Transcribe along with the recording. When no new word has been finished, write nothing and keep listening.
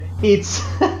It's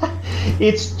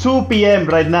it's 2 p.m.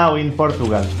 right now in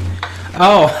Portugal.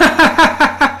 Oh,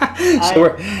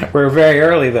 so we're very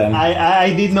early then.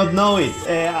 I did not know it.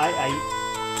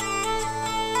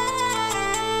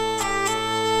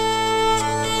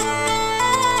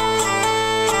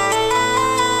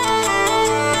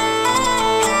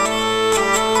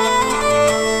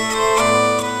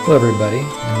 Hello everybody,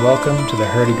 and welcome to the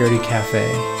Hurdy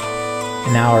Cafe,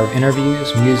 an hour of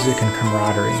interviews, music, and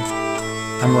camaraderie.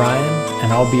 I'm Ryan,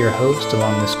 and I'll be your host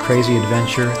along this crazy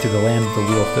adventure through the land of the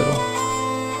wheel fiddle.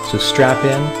 So strap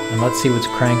in, and let's see what's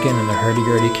cranking in the Hurdy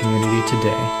community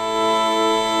today.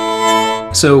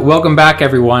 So welcome back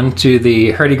everyone to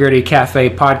the Hurdy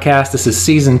Cafe podcast. This is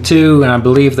season 2, and I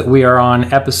believe that we are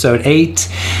on episode 8.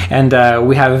 And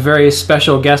we have a very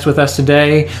special guest with us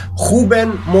today,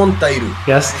 Ruben Monteiro.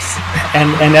 Yes,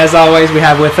 and as always, we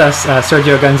have with us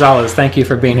Sergio Gonzalez. Thank you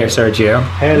for being here, Sergio.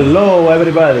 Hello,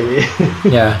 everybody.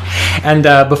 Yeah, and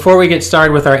before we get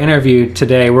started with our interview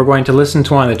today, we're going to listen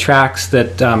to one of the tracks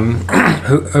that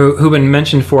Ruben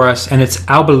mentioned for us, and it's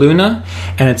Alba Luna,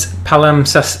 and it's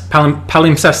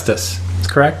Palimpsestus.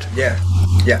 Correct? Yeah.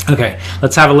 Okay,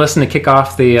 let's have a listen to kick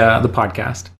off the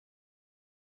podcast.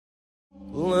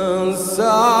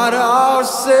 Lançar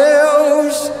aos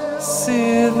céus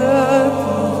cidade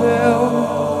véu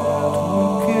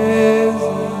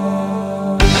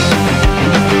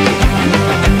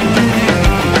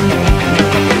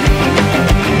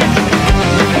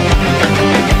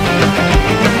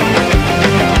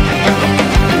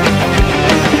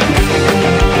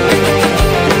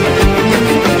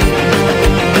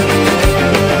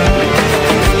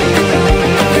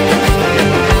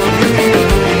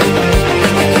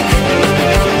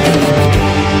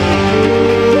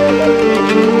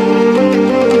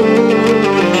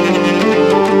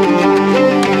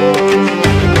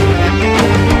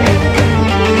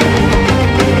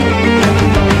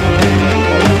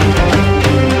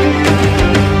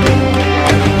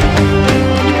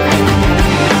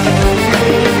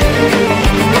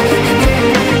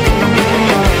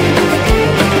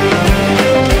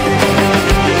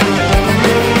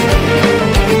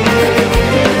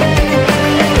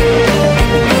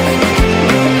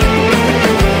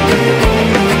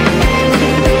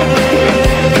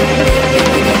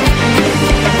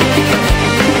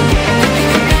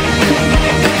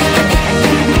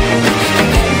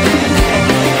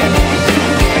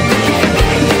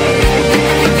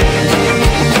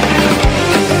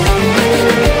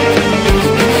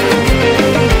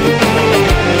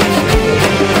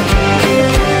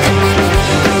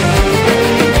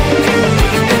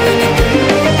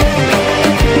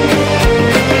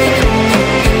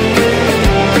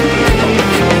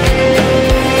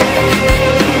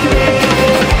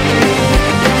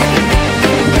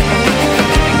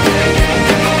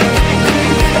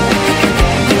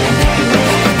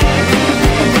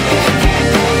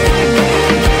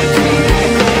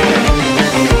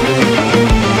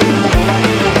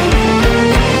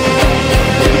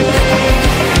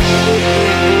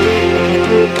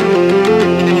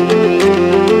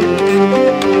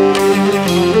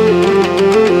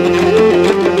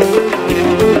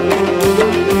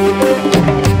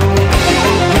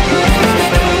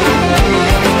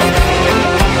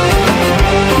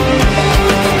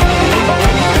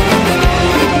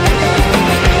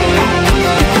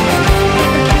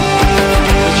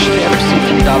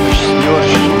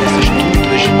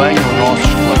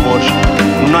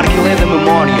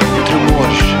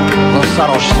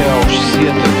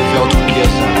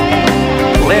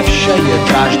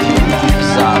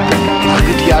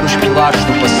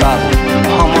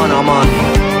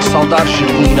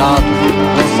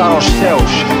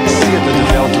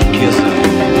turquesa.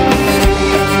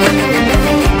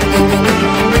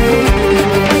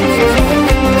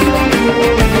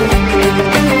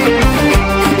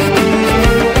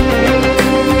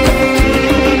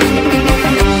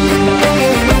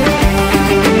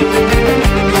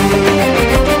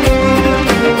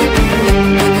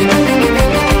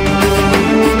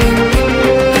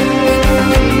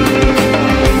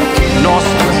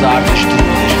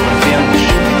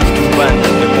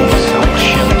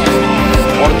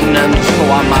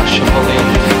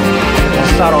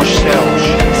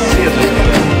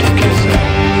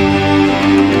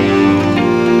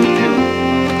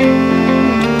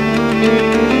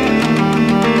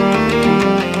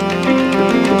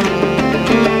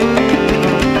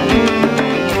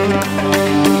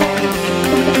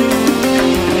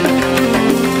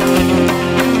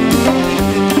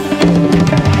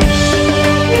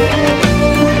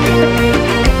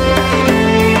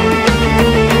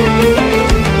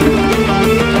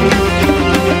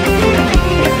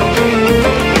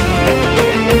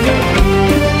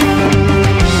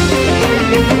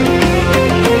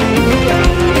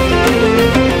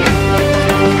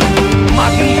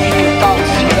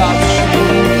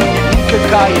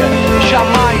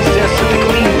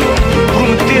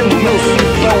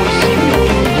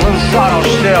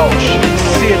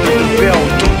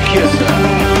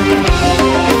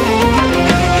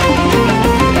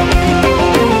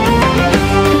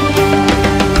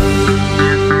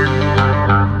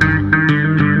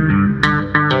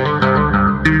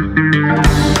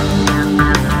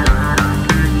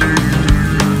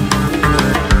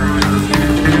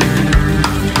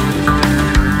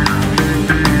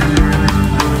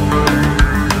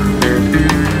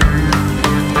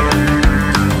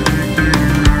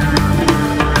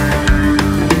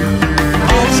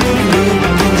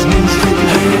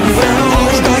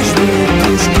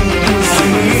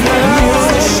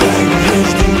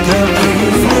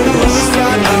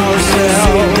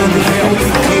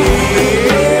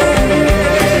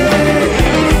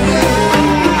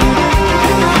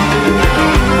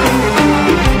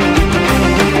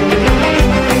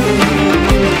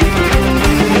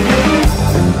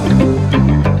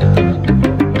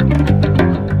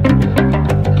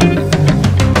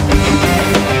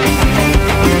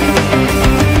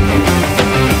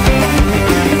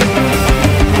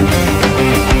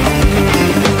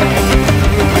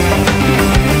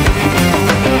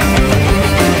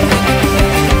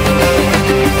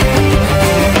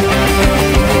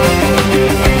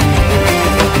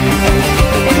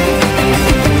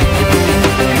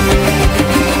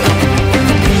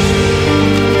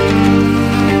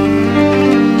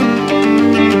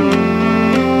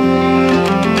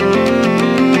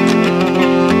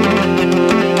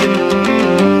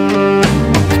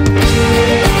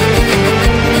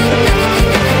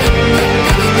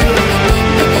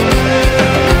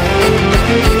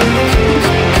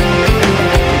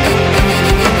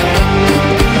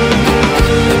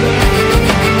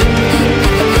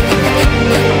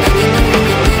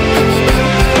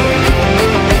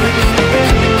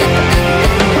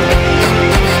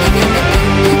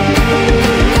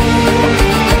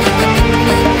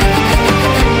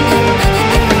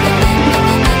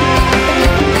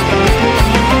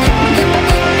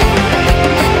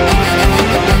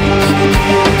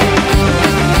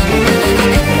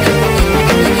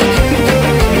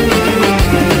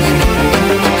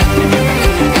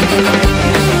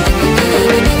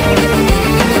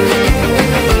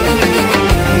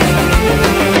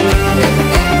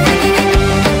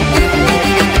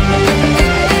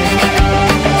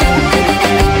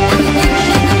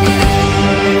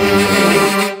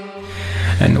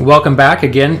 welcome back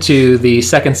again to the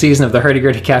second season of the Hurdy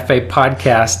Cafe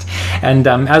podcast. And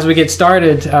as we get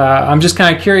started, I'm just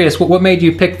kind of curious, what made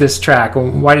you pick this track?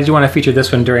 Why did you want to feature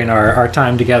this one during our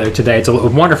time together today? It's a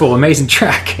wonderful, amazing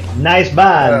track. Nice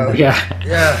band. Yeah.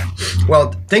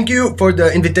 Well, thank you for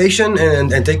the invitation,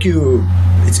 and thank you.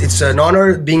 It's an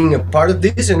honor being a part of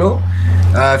this, you know.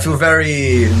 I feel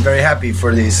very, very happy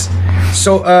for this.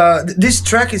 So this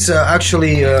track is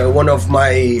actually one of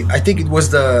my, I think it was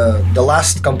the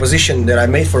last composition that I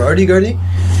made for Gurdy.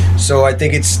 So I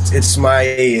think it's my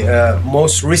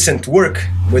most recent work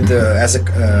with as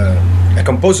a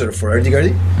composer for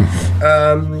Gurdy.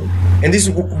 And this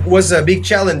was a big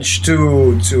challenge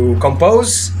to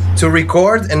compose, to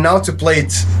record, and now to play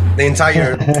it the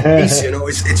entire piece. You know,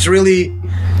 it's really.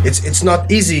 It's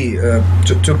not easy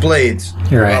to play it.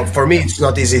 You're right. Well, for me, it's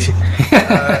not easy.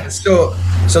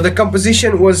 So the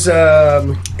composition was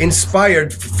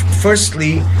inspired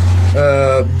firstly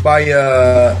by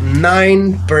a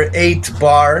 9/8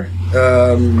 bar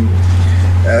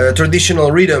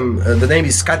traditional rhythm. The name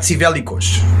is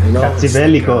Katsivelikos. You know,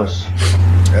 Katsivelikos.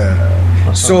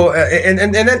 So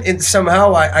and then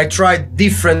somehow I tried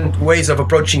different ways of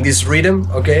approaching this rhythm.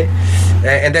 Okay,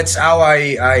 and that's how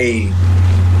I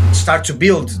start to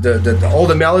build all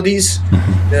the melodies.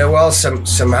 Well,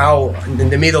 somehow in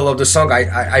the middle of the song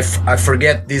I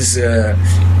forget this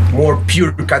more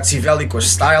pure Katsivelikos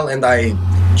style, and I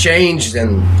changed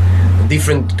and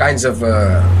different kinds of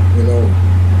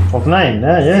of nine.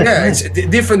 Yeah, it's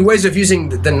different ways of using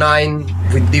the nine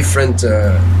with different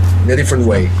in a different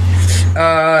way,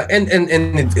 and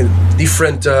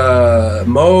different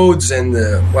modes, and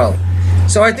well.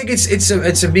 So I think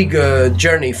it's a big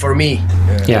journey for me.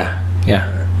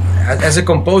 As a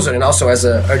composer and also as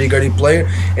a Gurdy player,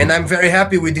 and I'm very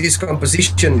happy with this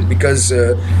composition because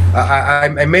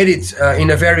I made it in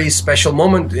a very special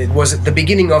moment. It was at the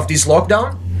beginning of this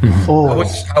lockdown.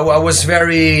 I was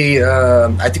very,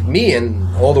 I think me and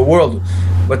all the world,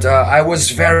 but I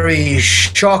was very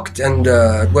shocked, and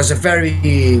it was a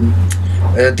very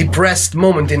depressed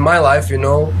moment in my life, you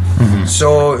know.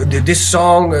 So this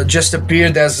song just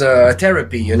appeared as a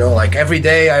therapy, you know. Like every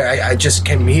day I just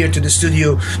came here to the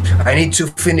studio. I need to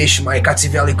finish my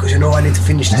Katsivelikos, you know. I need to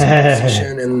finish this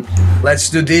composition, and let's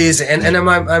do this. And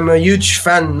I'm a huge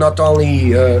fan not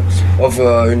only of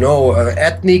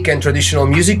ethnic and traditional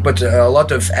music, but a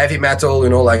lot of heavy metal, you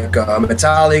know, like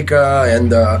Metallica and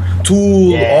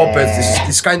Tool, Opeth.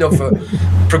 This kind of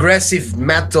progressive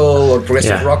metal or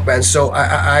progressive rock band. So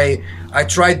I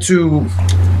tried to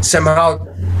somehow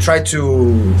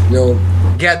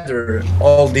gather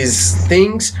all these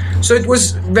things. So it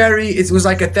was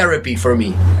like a therapy for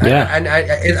me. And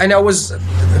I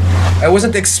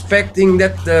wasn't expecting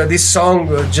that this song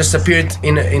just appeared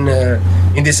in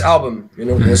this album, you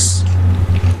know.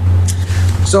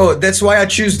 So that's why I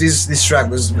choose this track.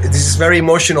 This is very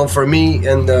emotional for me,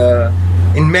 and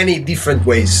in many different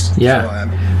ways. So,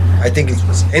 I think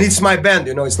it's my band,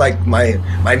 you know. It's like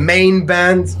my main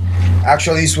band.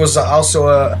 Actually, this was also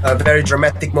a very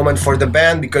dramatic moment for the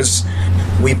band because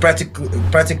we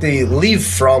practically live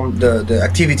from the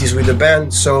activities with the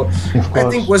band. So I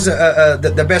think was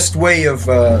the best way of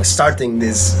starting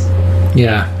this.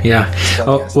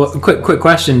 Oh, well, quick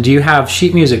question: do you have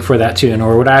sheet music for that tune,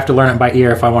 or would I have to learn it by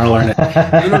ear if I want to learn it?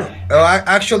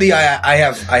 Actually, I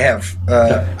have.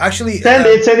 Actually, send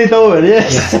it over.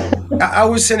 Yes. I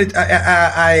will send it.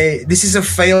 This is a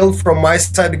fail from my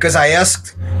side because I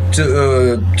asked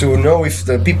to know if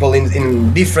the people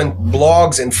in different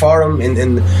blogs and forum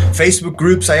and Facebook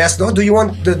groups. I asked, do you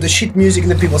want the sheet music?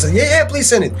 And the people said, yeah, please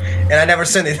send it. And I never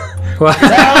sent it.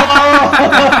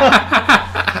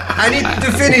 I need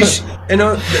to finish. You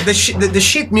know, the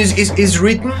sheet music is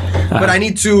written, but I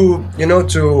need to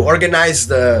organize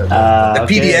the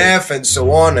PDF and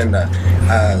so on, and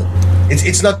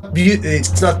it's not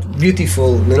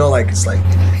beautiful, you know. Like it's like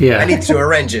I need to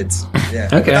arrange it.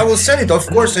 Okay. I will send it, of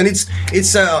course, and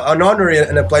it's an honor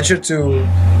and a pleasure to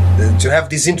have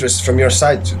this interest from your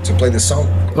side to play the song.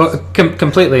 Well,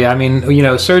 completely. I mean, you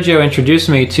know, Sergio introduced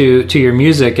me to your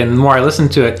music, and the more I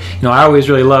listened to it, you know, I always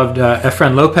really loved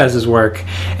Efren Lopez's work,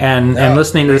 and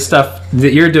listening to the stuff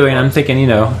that you're doing, I'm thinking, you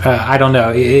know, I don't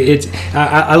know,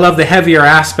 I love the heavier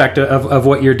aspect of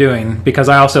what you're doing, because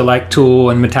I also like Tool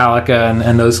and Metallica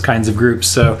and those kinds of groups.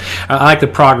 So I like the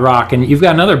prog rock, and you've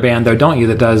got another band though, don't you,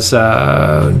 that does?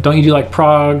 Don't you do like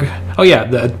prog? Oh yeah,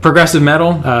 the progressive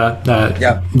metal.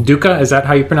 Dukkha, is that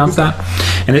how you pronounce that?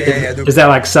 And is that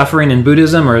like suffering in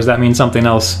Buddhism, or does that mean something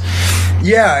else?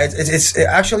 Yeah, it's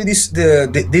actually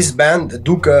this band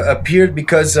Dukkha appeared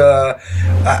because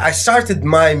I started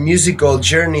my musical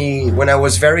journey when I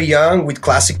was very young with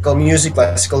classical music,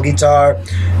 classical guitar.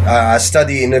 I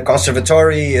studied in a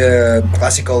conservatory,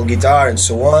 classical guitar and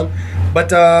so on.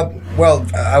 But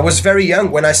I was very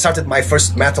young when I started my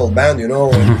first metal band, you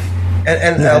know.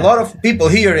 And a lot of people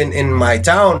here in my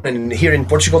town and here in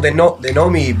Portugal, they know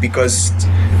me because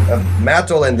of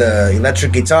metal and the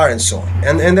electric guitar and so on.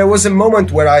 And there was a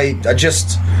moment where I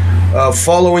just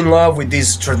fall in love with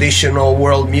this traditional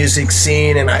world music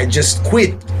scene, and I just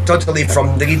quit totally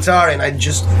from the guitar, and I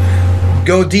just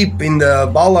go deep in the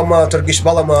balama, Turkish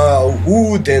balama,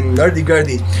 oud and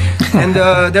hurdy-gurdy. And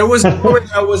there was a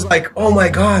moment I was like, oh my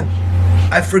God,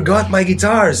 I forgot my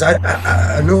guitars.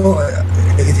 I know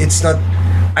it's not.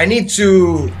 I need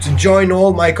to join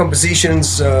all my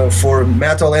compositions for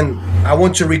metal, and I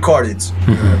want to record it.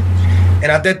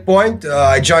 And at that point,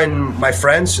 I joined my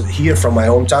friends here from my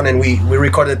hometown, and we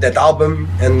recorded that album.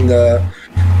 And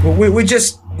we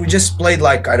just played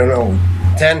like, I don't know,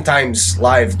 10 times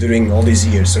live during all these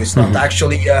years. So it's not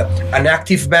actually an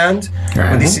active band,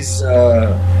 but this is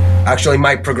actually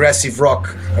my progressive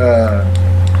rock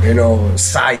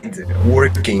side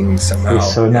working somehow.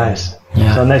 It's so nice.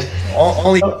 Yeah. So nice.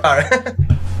 Only guitar.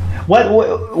 What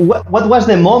was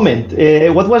the moment?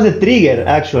 What was the trigger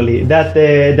actually that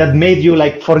made you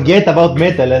like forget about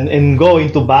metal and go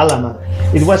into balama?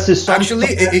 It was actually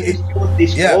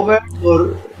discovered,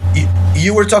 or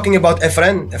you were talking about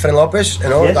Efren Lopez, you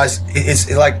know. Yes. It's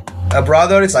like a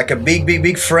brother. It's like a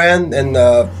big friend, and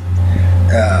I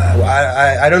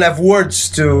don't have words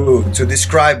to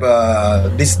describe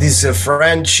this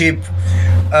friendship.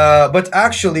 But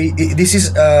actually, this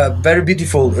is a very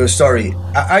beautiful story.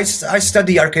 I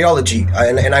study archaeology,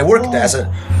 and I worked as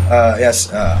a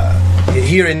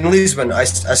here in Lisbon. I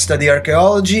study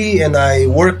archaeology, and I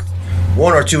worked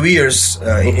 1 or 2 years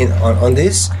on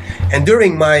this. And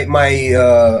during my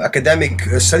academic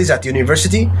studies at the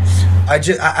university,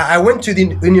 I went to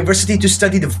the university to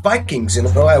study the Vikings. You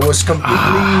know, I was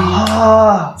completely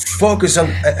focused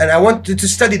on, and I wanted to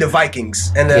study the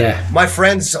Vikings. And my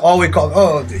friends always called,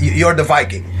 "Oh, you're the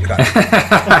Viking."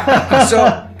 So,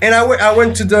 and I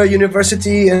went to the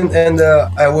university, and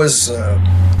I was a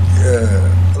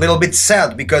little bit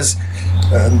sad because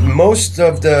most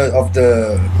of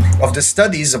the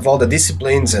studies of all the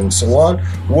disciplines and so on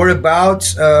were about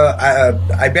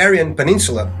Iberian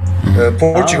Peninsula,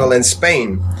 Portugal and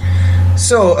Spain.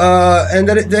 So and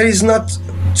there is not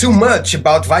too much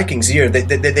about Vikings here.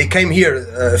 They came here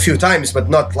a few times, but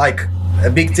not like a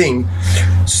big thing.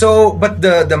 So, but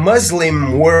the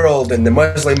Muslim world and the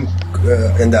Muslim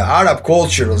and the Arab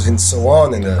cultures and so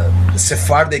on, and the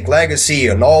Sephardic legacy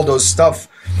and all those stuff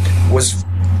was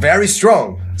very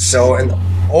strong. So, and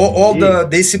all the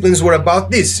disciplines were about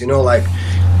this, you know, like,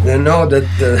 you know, the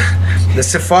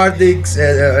Sephardics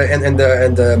and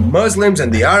the Muslims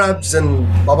and the Arabs and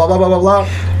blah blah blah blah blah blah.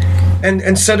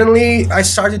 And suddenly I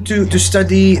started to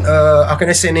study. How can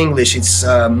I say in English? It's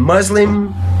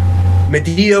Muslim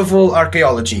medieval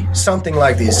archaeology, something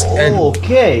like this. And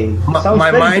okay,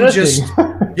 my mind just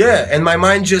and my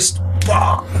mind just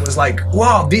was like,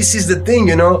 wow, this is the thing,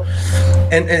 you know.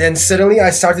 And suddenly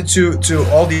I started to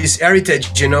all this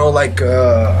heritage, you know, like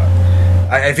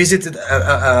I visited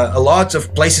a lot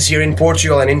of places here in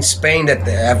Portugal and in Spain that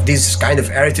have this kind of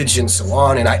heritage and so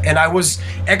on. And I was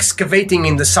excavating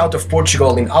in the south of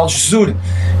Portugal in Algesur.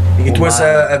 It was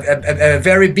a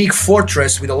very big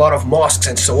fortress with a lot of mosques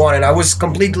and so on. And I was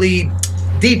completely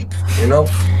deep, you know.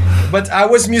 But I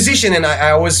was a musician, and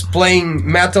I was playing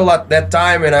metal at that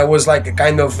time, and I was like a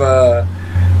kind of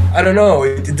I don't know,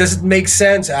 it doesn't make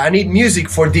sense. I need music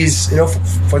for this, you know,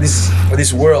 for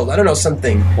this world. I don't know,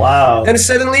 something. Wow. And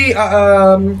suddenly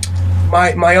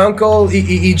my uncle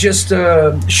he just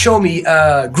showed me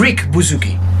Greek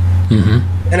bouzouki.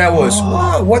 And I was,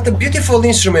 wow, what a beautiful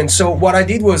instrument. So what I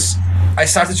did was I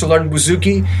started to learn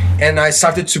bouzouki, and I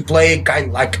started to play kind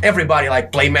of like everybody,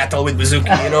 like play metal with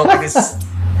bouzouki, you know, like it's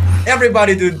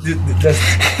everybody does.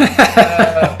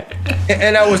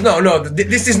 And I was, no,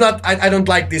 this is not, I don't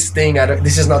like this thing.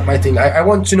 This is not my thing. I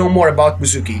want to know more about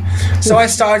bouzouki. So I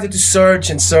started to search.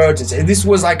 And this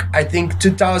was like, I think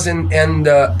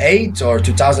 2008 or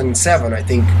 2007, I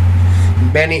think,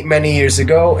 many years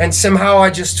ago. And somehow I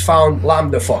just found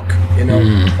Lam de Foc, you know.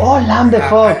 Oh, Lam de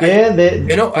Foc,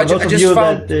 you know, I just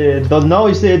found, that don't know,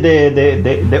 is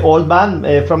the old band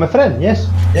from a friend, yes.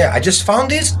 Yeah, I just found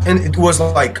this, and it was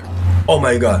like, oh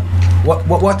my God,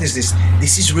 what is this?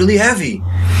 This is really heavy.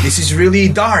 This is really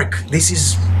dark. This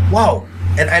is wow.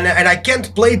 And I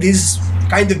can't play this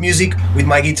kind of music with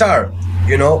my guitar,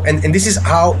 you know. And this is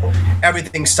how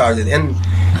everything started. And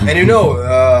you know,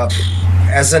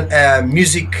 as a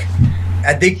music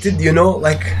addicted, you know,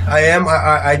 like I am,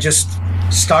 I just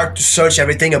start to search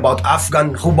everything about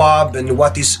Afghan hubab and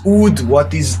what is oud,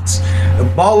 what is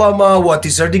balama, what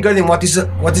is hurdy-gurdy, and what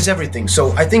is everything.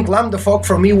 So I think Lambda Folk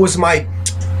for me was my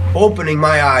opening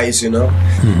my eyes, you know.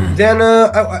 Then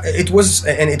it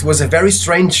was a very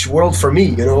strange world for me,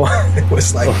 you know. It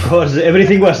was like, of course,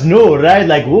 everything was new, right?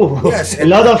 Like, woo, yes, a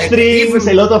lot of strings,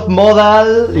 a lot of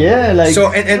modal, yeah, like.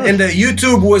 So and the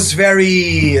YouTube was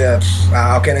very,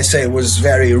 how can I say, it was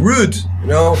very rude, you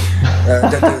know.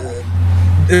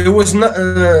 There was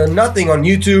nothing on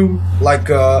YouTube. Like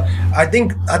I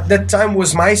think at that time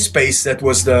was MySpace that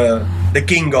was the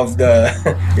king of the,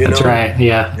 you know. That's right.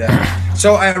 Yeah.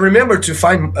 So I remember to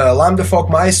find Lambda Folk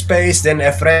MySpace, then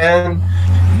Efren,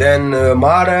 then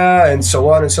Mara, and so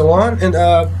on and so on. And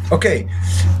okay,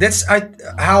 that's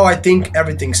how I think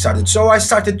everything started. So I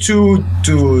started to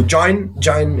join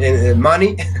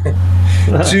money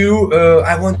to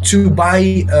I want to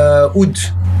buy oud,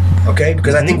 okay,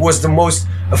 because I think it was the most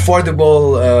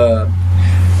affordable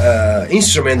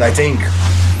instrument, I think.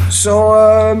 So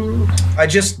I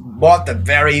just bought the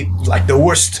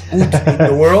worst oud in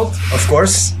the world, of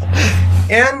course,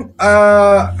 and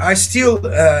I still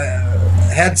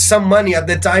had some money at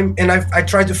the time, and I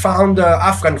tried to found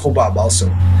Afghan hubab also.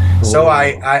 Ooh. So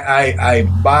I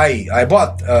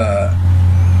bought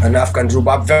an Afghan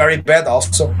hubab, very bad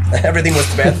also. Everything was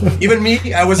bad. Even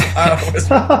me, I was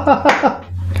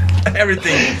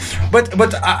everything.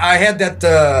 But I had that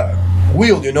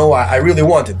wheel, you know. I really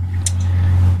wanted.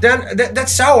 Then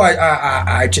that's how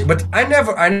I changed. But I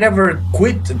never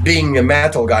quit being a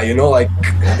metal guy, you know, like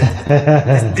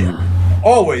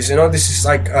always, you know. This is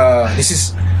like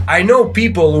I know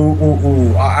people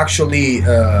who actually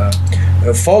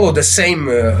follow the same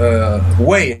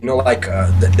way, you know, like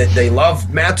they love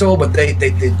metal, but they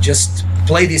just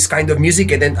play this kind of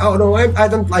music, and then oh no, I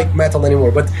don't like metal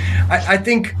anymore. But I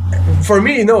think for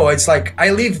me, no, it's like I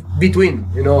live between,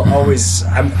 you know, always.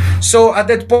 So at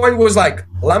that point was like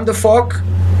Lambda Folk,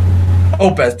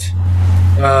 Opeth,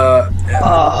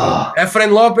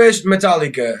 Efren Lopez,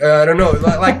 Metallica. I don't know,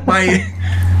 like my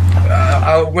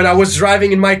when I was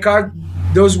driving in my car,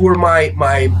 those were my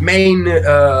main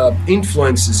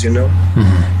influences, you know.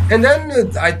 And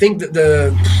then I think that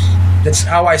that's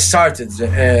how I started,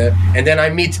 and then I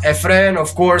meet Efren,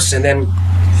 of course, and then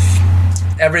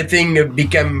everything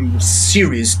became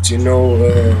serious, you know.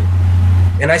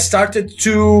 And I started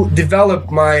to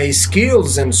develop my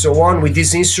skills and so on with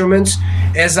these instruments,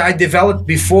 as I developed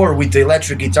before with the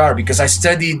electric guitar, because I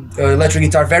studied electric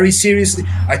guitar very seriously.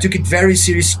 I took it very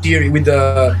seriously with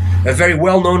a very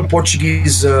well-known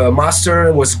Portuguese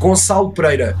master, was Gonçalo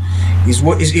Pereira. He's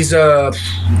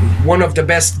one of the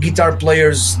best guitar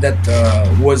players that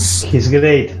was. He's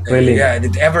great, really. Yeah,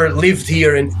 that ever lived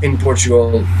here in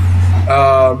Portugal.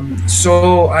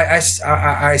 So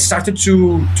I started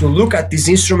to look at these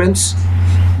instruments,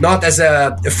 not as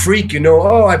a freak, you know.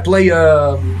 Oh, I play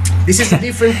this is a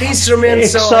different instrument.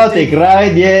 Exotic, so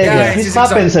right? Yeah. This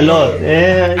happens a lot.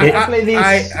 I play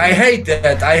this. I hate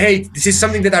that. I hate this. Is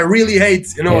something that I really hate,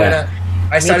 you know. Yeah. And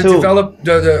I started to develop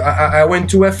I went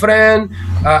to Efren,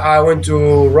 I went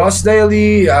to Ross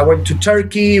Daly, I went to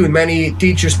Turkey with many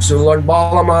teachers to learn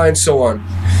balama and so on.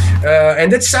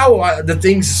 And that's how the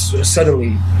things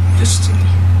suddenly just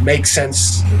make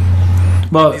sense.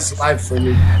 Well, it's live for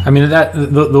me. I mean, that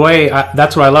the way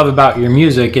that's what I love about your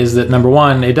music is that, number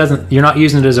one, you're not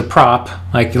using it as a prop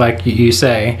like you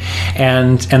say,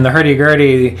 and the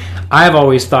hurdy-gurdy, I've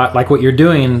always thought, like what you're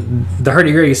doing, the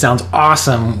hurdy-gurdy sounds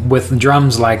awesome with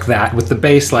drums like that, with the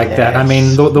bass like that. I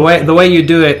mean, the way you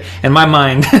do it, in my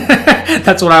mind,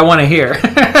 that's what I want to hear.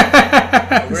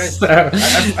 So.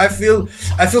 I feel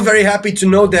very happy to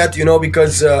know that, you know,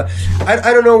 because I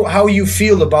don't know how you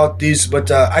feel about this,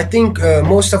 but I think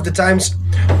most of the times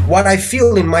what I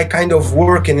feel in my kind of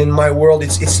work and in my world, I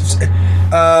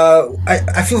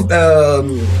feel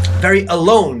very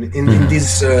alone in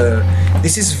this.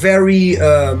 This is very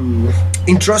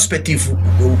introspective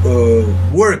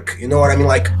work, you know what I mean?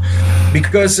 Like,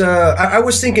 because I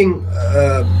was thinking,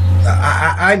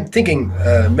 I'm thinking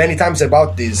many times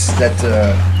about this, that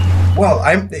well,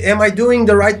 am I doing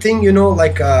the right thing, you know?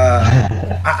 Like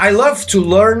I love to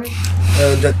learn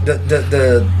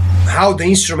the how the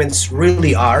instruments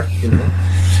really are, you know.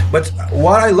 But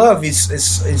what I love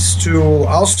is to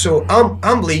also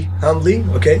humbly,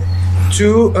 okay,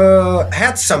 to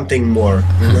add something more.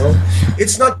 You know,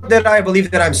 it's not that I believe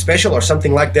that I'm special or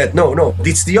something like that. No,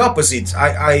 it's the opposite.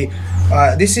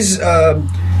 This is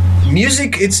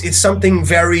music. It's something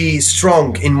very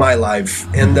strong in my life,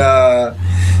 and I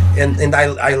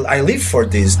live for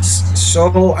this.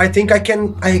 So I think I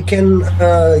can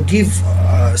give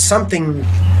something,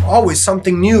 always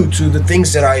something new to the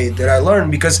things that I learn,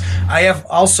 because I have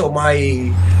also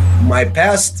my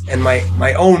past and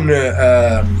my own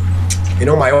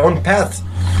my own path.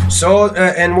 So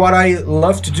and what I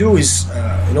love to do is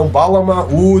Balama,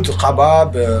 Oud,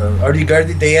 Khabab, Hurdy,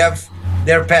 Gurdy, they have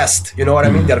their past, you know what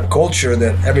I mean, their culture,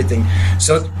 their everything.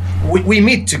 So we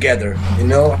meet together.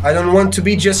 I don't want to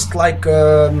be just like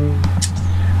a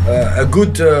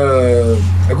good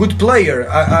player.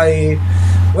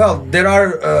 Well, there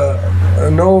are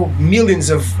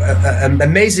millions of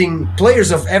amazing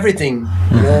players of everything.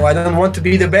 I don't want to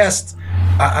be the best.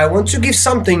 I want to give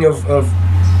something of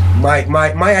my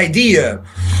idea.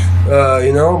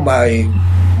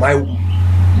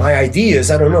 My ideas.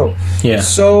 I don't know. Yeah.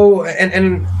 So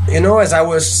and as I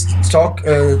was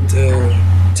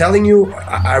telling you,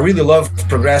 I really love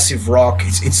progressive rock.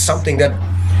 It's something that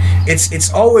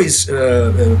it's always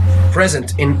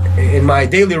present in my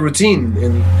daily routine,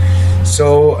 and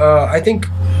so I think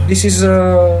this is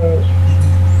a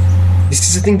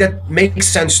thing that makes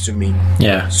sense to me.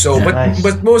 Yeah. So, yeah.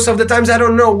 but most of the times I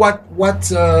don't know what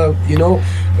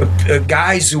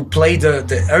guys who play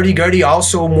the Hurdy Gurdy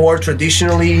also more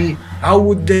traditionally. How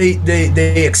would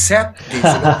they accept this?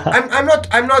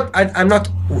 I'm not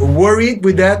worried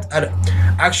with that.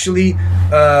 Actually,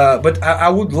 but I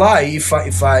would lie if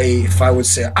I would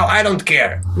say, oh, I don't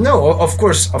care. No, of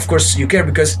course you care,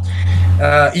 because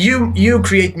you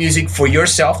create music for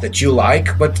yourself that you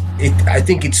like. But I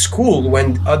think it's cool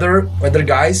when other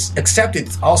guys accept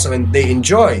it also and they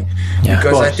enjoy. Yeah,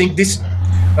 because I think this.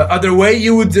 Other way,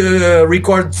 you would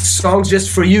record songs just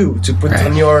for you to put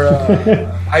on your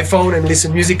iPhone and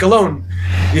listen music alone.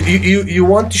 You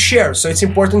want to share, so it's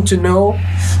important to know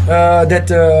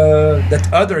that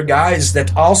other guys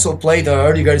that also play the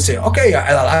Hurdy Gurdy say, okay,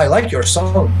 I like your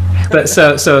song. But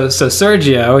so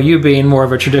Sergio, you being more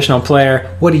of a traditional player,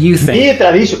 what do you think? Me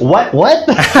tradition? What?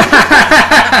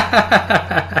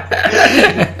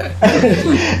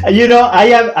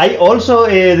 I also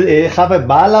have a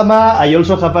balama. I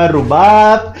also have a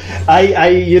rubab.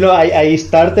 I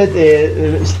started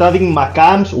studying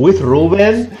makams with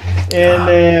Ruben,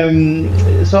 and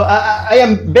so I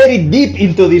am very deep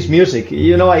into this music.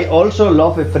 I also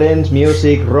love a friend's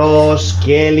music, Ross,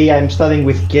 Kelly. I'm studying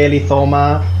with Kelly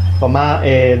Thoma,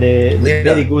 the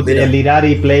very good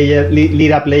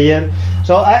lira player.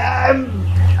 So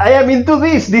I am into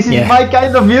this. This is my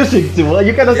kind of music too.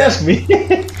 You cannot ask me.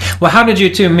 Well, how did you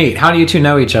two meet? How do you two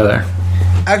know each other?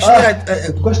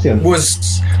 Actually, question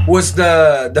was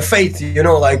the fate,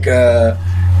 like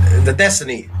the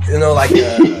destiny, like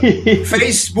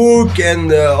Facebook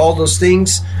and all those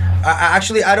things.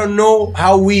 Actually, I don't know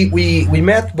how we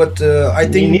met, but I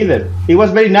think me neither. It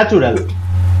was very natural.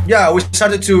 Yeah, we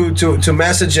started to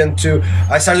message, and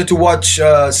I started to watch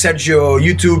Sergio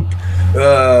YouTube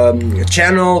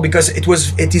channel, because it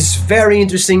is very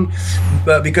interesting,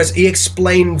 because he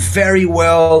explained very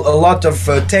well a lot of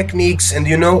techniques, and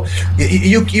you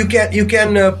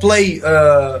can play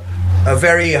a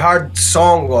very hard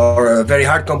song or a very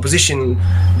hard composition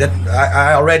that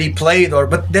I already played,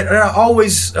 but there are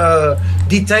always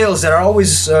details, there are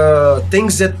always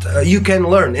things that you can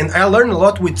learn, and I learned a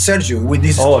lot with Sergio with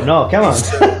this. Oh no, come on.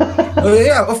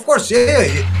 Yeah, of course, yeah.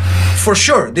 For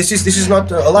sure, this is not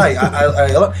a lie.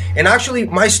 And actually,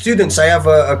 my students, I have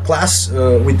a class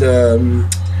with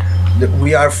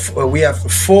we have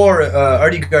 4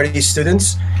 Hurdy Gurdy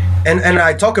students, and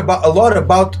I talk a lot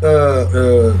about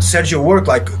Sergio work.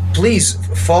 Like, please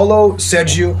follow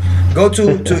Sergio, go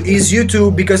to his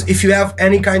YouTube, because if you have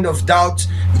any kind of doubt,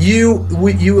 you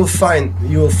will find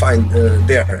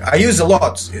there. I use a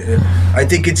lot. I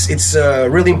think it's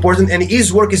really important, and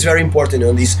his work is very important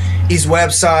on his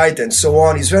website and so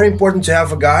on. It's very important to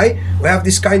have a guy who have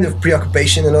this kind of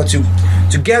preoccupation,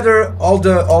 to gather all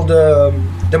the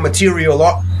material,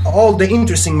 all the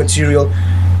interesting material.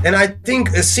 And I think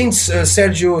since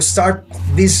Sergio start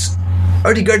this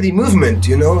Hurdy Gurdy movement,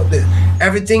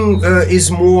 everything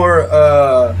is more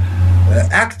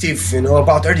active,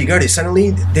 about Hurdy Gurdy.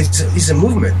 Suddenly, this is a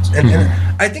movement, and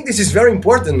I think this is very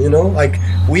important. Like,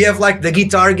 we have like the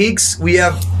guitar gigs, we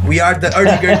are the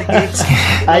Hurdy Gurdy gigs.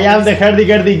 I am the Hurdy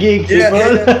Gurdy gig, people.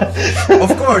 Yeah.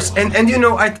 Of course, and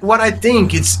what I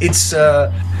think it's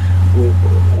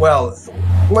well,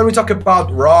 when we talk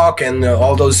about rock and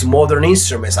all those modern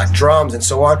instruments like drums and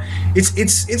so on,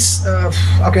 it's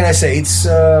how can I say, it's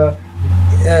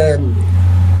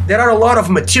there are a lot of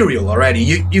material already.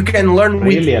 You can learn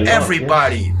Really with a lot,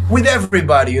 everybody, with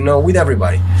everybody, with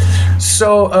everybody.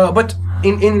 So, but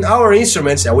in our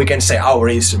instruments, we can say our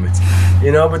instruments,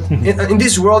 but in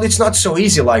this world, it's not so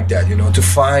easy like that, to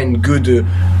find good.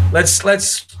 Let's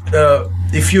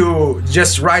if you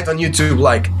just write on YouTube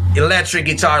like electric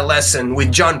guitar lesson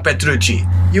with John Petrucci,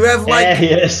 you have like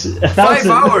yes, 5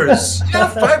 hours. Yeah,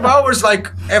 5 hours like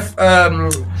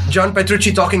John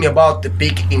Petrucci talking about the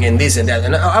picking and this and that.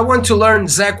 And I want to learn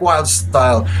Zakk Wylde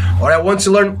style, or I want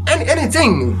to learn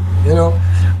anything,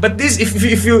 But this,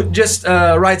 if you just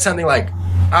write something like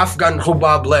Afghan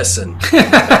Rhubarb lesson,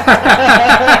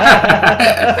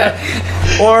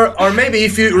 or maybe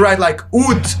if you write like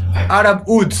Oud, Arab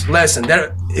Oud lesson,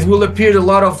 there it will appear a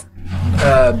lot of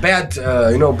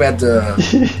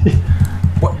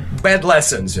bad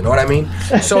lessons, you know what I mean?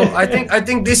 So I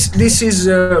think this is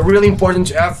really important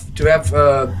to have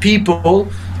people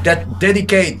that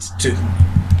dedicate to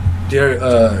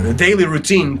their daily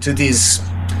routine to this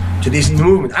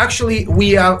movement. Actually,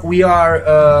 we have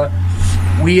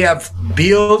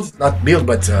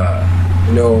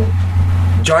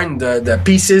joined the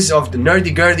pieces of the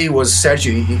Nerdy Gurdy. Was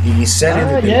Sergio, he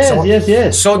said it.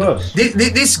 Yes. So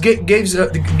this gives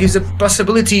a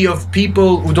possibility of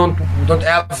people who don't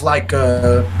have like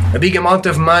a big amount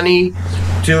of money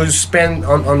to spend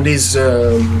on these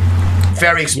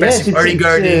very expensive Nerdy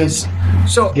Gurdys.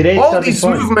 So all this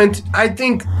movement, I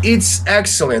think it's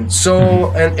excellent.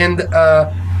 So and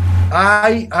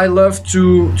I love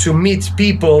to meet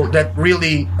people that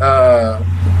really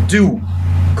do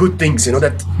good things,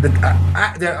 that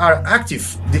are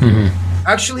active.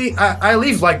 Actually, I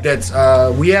live like that.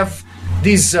 We have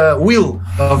this will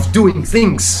of doing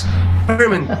things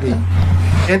permanently,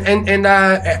 and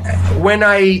when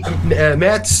I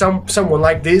met someone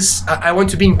like this, I want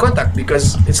to be in contact,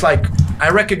 because it's like I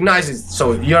recognize it.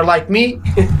 So you're like me,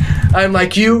 I'm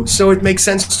like you, so it makes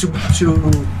sense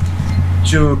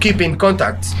to keep in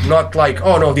contact. Not like,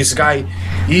 oh no, this guy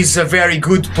is a very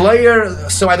good player,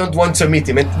 so I don't want to meet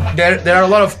him. And there are a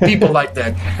lot of people like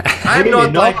that. I'm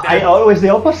really? not like that. I always the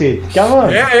opposite. Come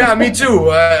on. Yeah, me too.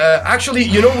 Actually,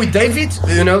 with David,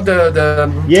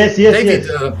 Yes. David,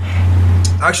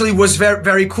 actually was very,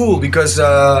 very cool, because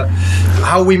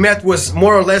how we met was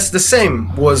more or less the same.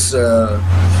 Was a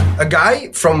guy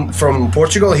from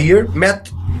Portugal here met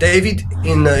David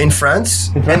in France,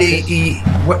 and he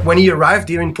when he arrived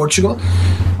here in Portugal,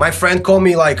 my friend called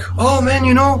me like, oh man,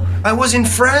 I was in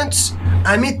France,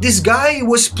 I met this guy who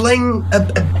was playing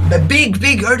a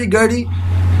big hurdy-gurdy,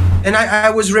 and I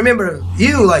was remember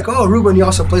you like, oh, Ruben, he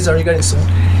also plays hurdy-gurdy. So,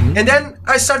 and then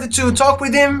I started to talk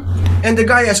with him, and the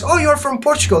guy asked, oh, you're from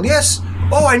Portugal? Yes.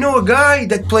 Oh, I know a guy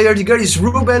that plays hurdy-gurdy, is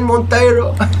Ruben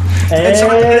Monteiro.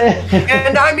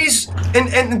 And I'm his,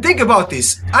 and think about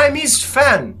this, I'm his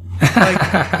fan. Like,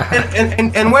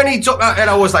 and when he talked, and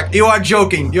I was like, you are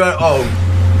joking. You are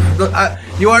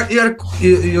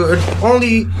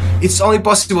only. It's only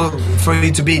possible for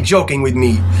you to be joking with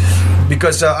me,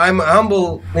 because I'm a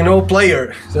humble,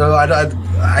 player. So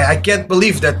I can't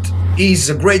believe that he's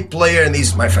a great player and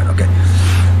he's my friend. Okay.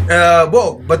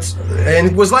 And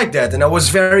it was like that, and I was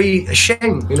very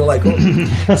ashamed, like.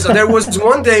 So there was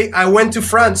one day I went to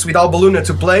France with Albaluna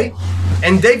to play,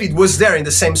 and David was there in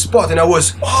the same spot, and I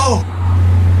was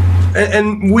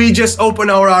and we just opened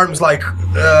our arms like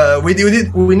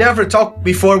we never talked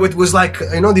before, but it was like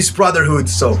this brotherhood.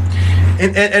 So,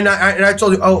 and I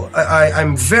told you,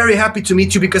 I'm very happy to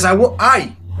meet you, because I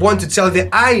want to tell you that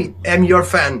I am your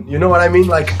fan. You know what I mean?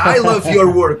 Like, I love your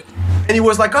work. And he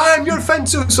was like, I'm your fan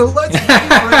too, so let's be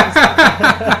friends.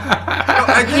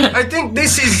 I think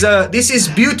this is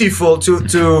beautiful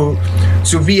to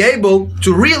be able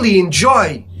to really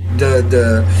enjoy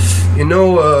the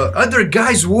other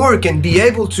guy's work, and be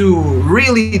able to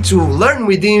really to learn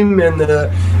with him and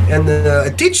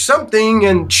teach something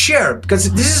and share,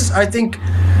 because this is, I think,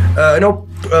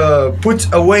 put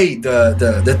away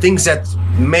the things that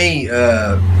may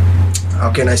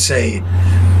how can I say,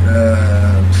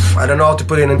 I don't know how to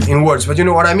put it in words, but you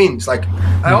know what I mean. It's like,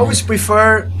 I always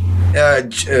prefer,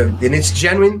 and it's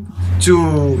genuine,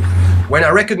 to when I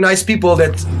recognize people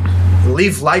that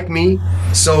live like me,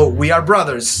 so we are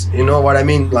brothers. You know what I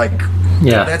mean? Like,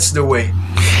 that's the way.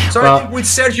 So I think with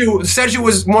Sergio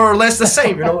was more or less the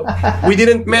same. We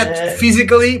didn't met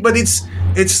physically, but it's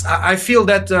I feel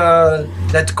that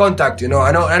that contact, you know.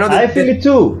 I know that, I feel it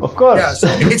too, of course. Yeah, so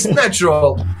it's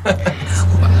natural.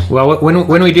 Well,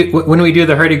 when we do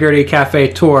the Hurdy Gurdy Cafe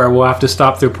tour, we'll have to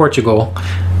stop through Portugal.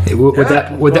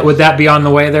 Would that be on the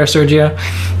way there, Sergio?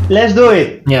 Let's do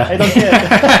it. Yeah. I don't care.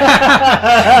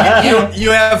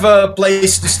 you have a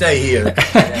place to stay here.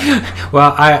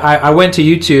 Well, I went to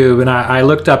YouTube and I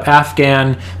looked up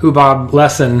Afghan Hubab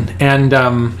lesson, and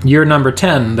you're number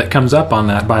 10 that comes up on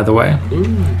that, by the way.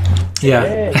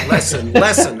 Yeah. Lesson.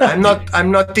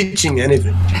 I'm not teaching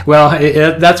anything. Well,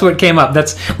 that's what came up.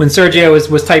 That's when Sergio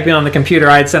was typing on the computer.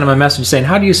 I had sent him a message saying,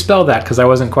 "How do you spell that?" Because I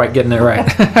wasn't quite getting it right.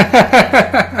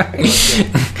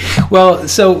 Well,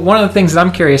 so one of the things that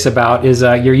I'm curious about is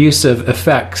your use of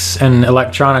effects and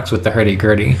electronics with the Hurdy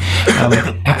Gurdy.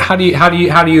 How do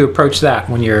you approach that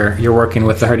when you're working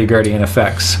with the Hurdy Gurdy and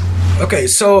effects? Okay,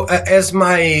 so as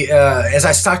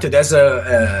I started as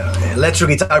a electric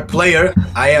guitar player,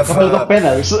 I have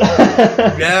pedals.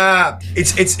 yeah,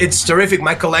 it's terrific.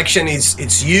 My collection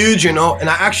it's huge, you know, and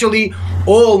I actually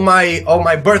all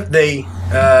my birthday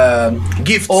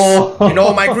gifts, you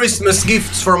know, my Christmas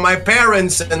gifts for my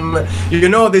parents, and you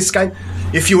know, this kind.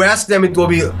 If you ask them, it will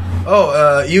be,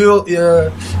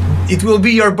 it will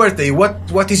be your birthday.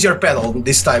 What is your pedal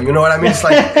this time? You know what I mean?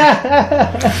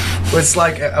 It's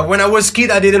like when I was a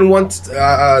kid, I didn't want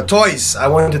toys. I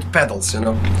wanted pedals, you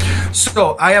know.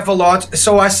 So I have a lot.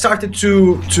 So I started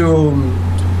to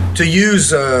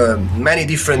use many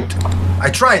different. I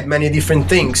tried many different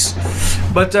things,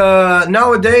 but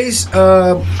nowadays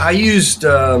I used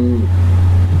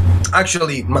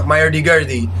actually my Hurdy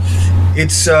Gurdy.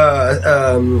 It's a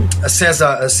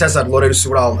César Loureiro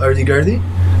Sobral Hurdy Gurdy.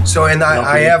 So and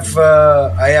I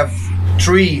have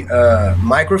 3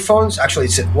 microphones. Actually,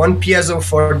 it's 1 piezo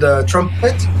for the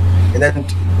trumpet, and then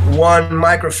 1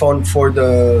 microphone for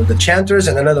the chanters,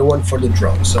 and another one for the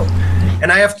drums. So,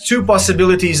 and I have 2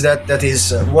 possibilities. That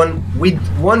is one with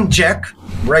 1 jack,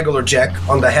 regular jack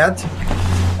on the head.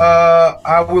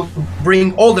 I will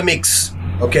bring all the mix.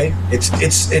 Okay,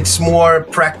 it's more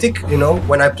practical, you know,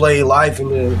 when I play live in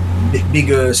the big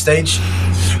stage.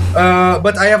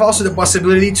 But I have also the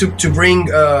possibility to bring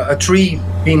a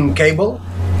 3-pin cable,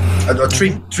 or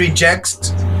 3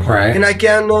 jacks, right? And I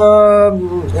can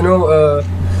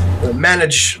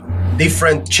manage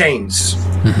different chains.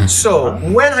 Mm-hmm. So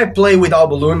when I play with Al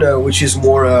Balloon, which is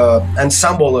more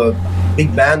ensemble,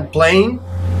 big band playing,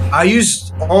 I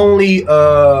use only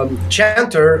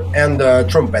chanter and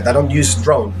trumpet. I don't use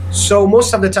drone. So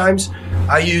most of the times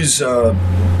I use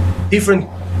different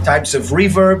types of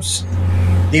reverbs,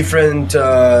 different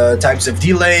types of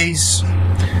delays.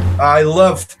 I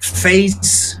love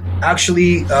phase.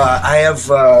 Actually, I have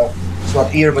it's not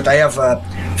here, but I have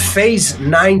Phase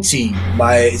 90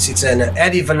 by it's an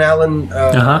Eddie Van Halen.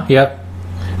 Yep.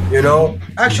 You know,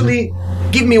 actually.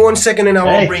 Give me 1 second and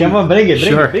I'll bring. Come on, bring it.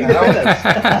 Sure. Bring the pedals.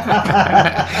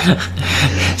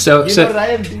 So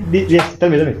Ryan, yes, tell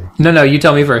me. No, you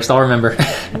tell me first. I'll remember.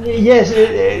 Yes,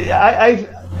 I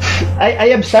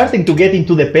am starting to get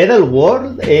into the pedal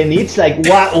world, and it's like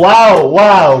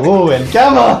wow, Ruben,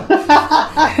 come on!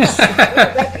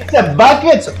 It's a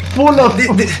bucket full of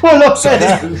pedals.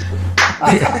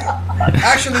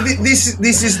 Actually,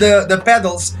 this is the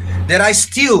pedals that I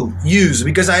still use,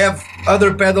 because I have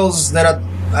other pedals that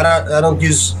I don't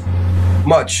use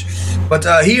much. But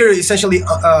here, essentially,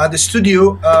 at the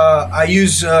studio, I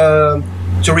use to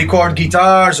record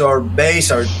guitars or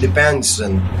bass, or depends.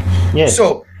 And yes.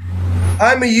 So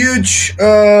I'm a huge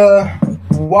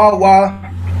wah.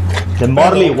 The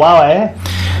Morley wow,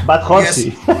 But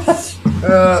horsey. Yes.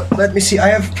 Let me see. I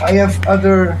have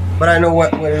other, but I know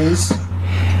what it is.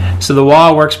 So the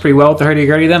wah works pretty well with the Hurdy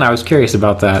Gurdy. Then I was curious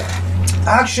about that.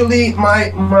 Actually,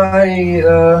 my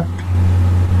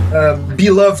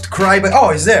beloved crybaby. Oh,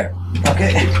 it's there.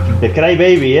 Okay. The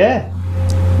crybaby,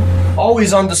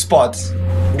 Always on the spot.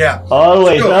 Yeah.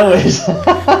 Always.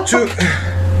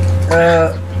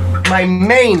 My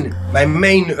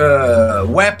main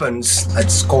weapons,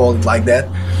 let's call it like that,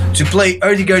 to play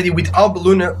Hurdy Gurdy with Al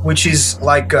Balloon, which is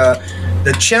like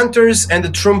the chanters and the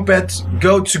trumpet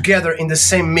go together in the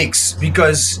same mix,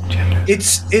 because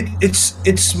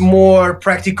it's more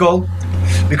practical,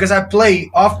 because I play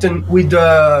often with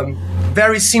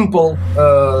very simple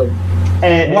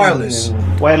wireless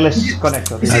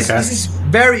connector. This is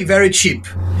very, very cheap.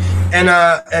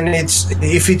 and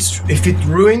if it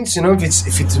ruins,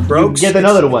 if it broke, get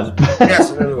another one.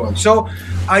 Yes, another one. So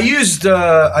I used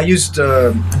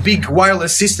big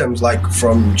wireless systems like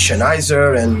from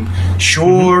Sennheiser and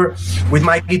Shure with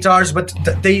my guitars, but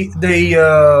they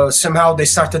somehow they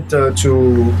started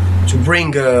to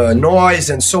bring noise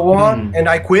and so on, and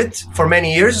I quit for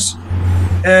many years.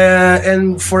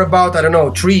 And for about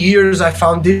 3 years, I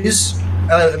found this.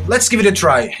 Let's give it a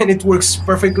try, and it works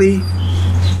perfectly.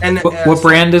 And what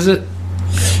brand is it?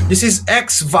 This is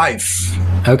X Vive.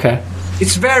 Okay.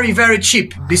 It's very, very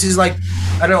cheap. This is like,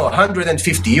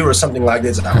 150 euros, something like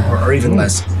this, or even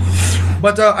less.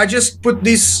 But I just put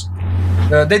this.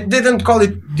 They didn't call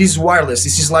it this wireless.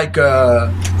 This is like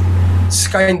it's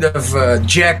kind of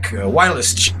jack,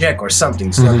 wireless jack or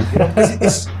something. So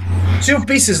it's two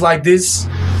pieces like this.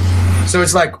 So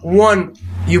it's like one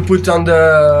you put on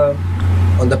the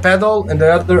pedal and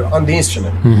the other on the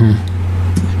instrument.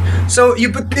 So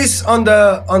you put this on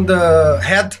the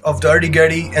head of the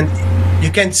hurdy-gurdy, and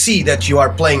you can see that you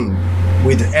are playing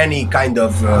with any kind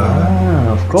of.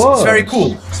 Of course. It's very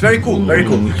cool. It's very cool. Very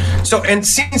cool. So, and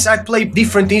since I play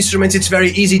different instruments, it's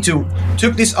very easy to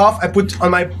took this off. I put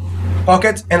on my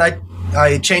pocket, and I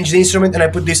change the instrument, and I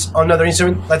put this on another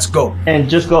instrument. Let's go. And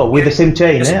just go with the same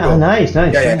chain. Eh? Oh, nice.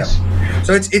 Yeah.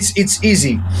 So it's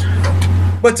easy.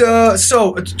 But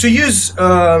so to use.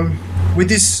 With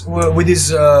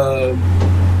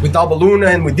Alba Luna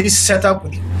and with this setup,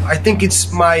 I think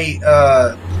it's my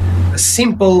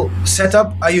simple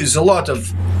setup. I use a lot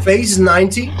of Phase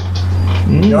 90.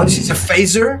 This is a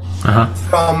phaser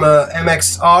from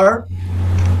MXR.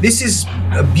 This is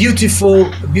a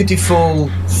beautiful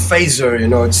phaser.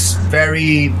 It's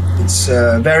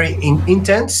very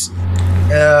intense,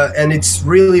 and it's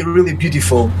really, really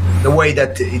beautiful the way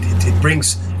that it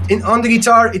brings. On the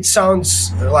guitar, it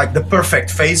sounds like the perfect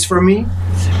phase for me,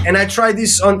 and I tried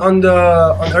this on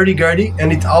hurdy-gurdy,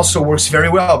 and it also works very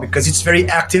well because it's very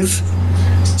active.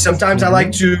 Sometimes I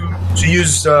like to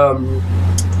use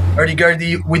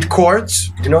hurdy-gurdy with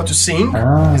chords, to sing,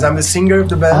 because I'm the singer of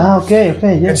the band. Okay,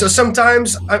 yes. And so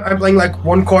sometimes I'm playing like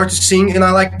one chord to sing, and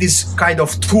I like this kind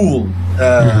of tool,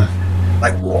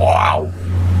 like wow.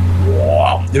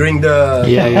 During the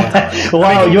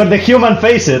wow, you're the human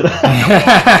phaser.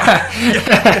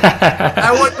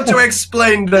 I want to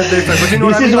explain the difference. But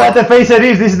This is what a phaser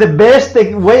is. This is the best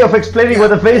way of explaining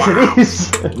what a phaser is.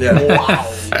 Wow.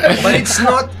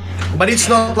 But it's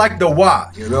not like the wah,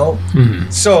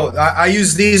 So I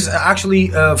use these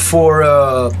actually for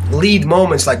lead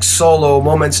moments, like solo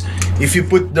moments. If you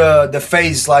put the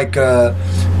phase like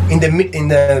in the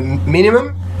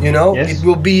minimum. It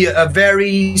will be a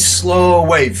very slow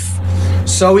wave,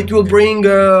 so it will bring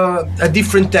a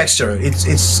different texture.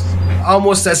 It's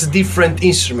almost as a different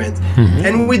instrument,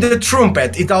 and with the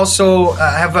trumpet, it also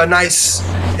have a nice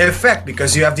effect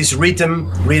because you have this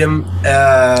rhythm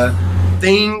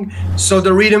thing. So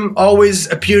the rhythm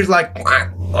always appears like.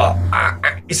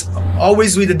 It's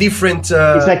always with a different.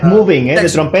 It's like moving, the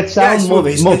trumpet sound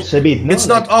moves a bit. No? It's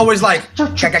not always like.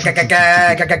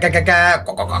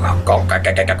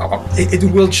 It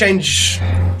will change.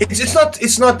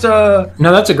 It's not.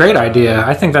 No, that's a great idea.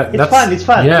 I think that's fun. It's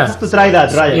fun. Yeah. Just to try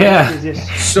that, right? Yeah. Yes.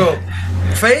 So,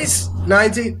 Phase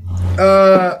 90.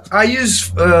 I use.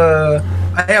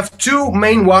 I have two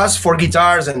main wahs for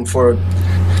guitars and for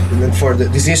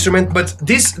this instrument, but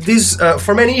this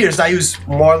for many years I use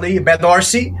Morley Bad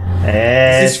Horsey.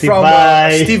 This is from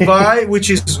Steve Vai, which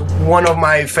is one of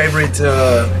my favorite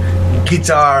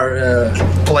guitar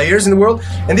players in the world,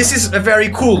 and this is a very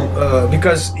cool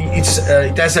because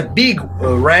it has a big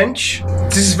range.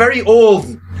 This is very old.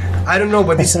 I don't know,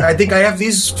 but I think I have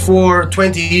this for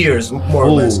 20 years more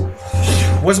or less.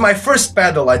 Was my first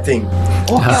pedal, I think.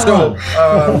 So.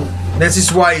 This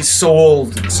is why it's so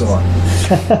old and so on.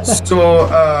 So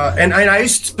and I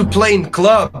used to play in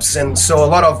clubs, and so a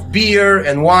lot of beer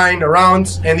and wine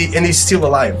around, and he's still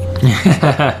alive.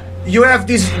 You have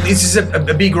this. This is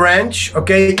a big range,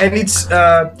 okay, and it's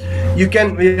you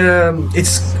can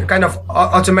it's kind of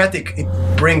automatic. It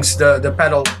brings the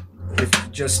pedal,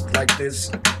 just like this,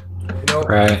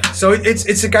 Right. So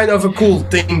it's a kind of a cool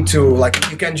thing to like.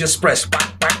 You can just press.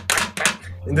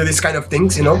 And do this kind of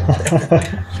things, and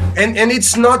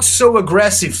it's not so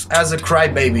aggressive as a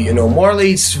crybaby,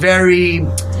 Morley, it's very,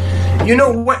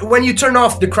 when you turn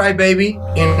off the crybaby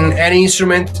in any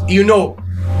instrument,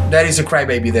 that is a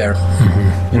crybaby there,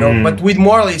 But with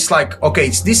Morley, it's like, okay,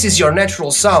 this is your natural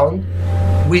sound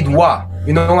with wah,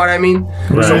 you know what I mean?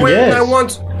 Right. So when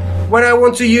I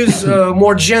want to use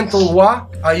more gentle wah,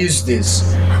 I use this.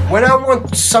 When I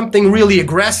want something really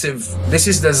aggressive, this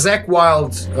is the Zakk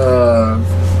Wylde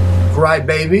Cry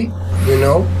Baby, you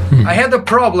know. I had a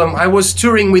problem. I was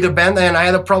touring with a band and I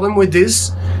had a problem with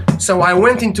this. So I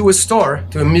went into a store,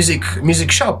 to a music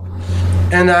shop,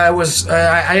 and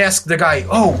I asked the guy,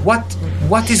 "Oh,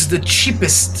 what is the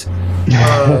cheapest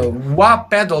wah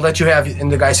pedal that you have?"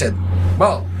 And the guy said,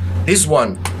 "Well, this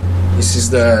one. This is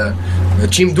the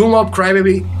Jim Dunlop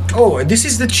Crybaby." "Oh, and this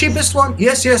is the cheapest one?"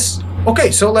 Yes. "Okay,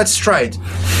 so let's try it."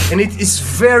 And it is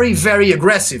very, very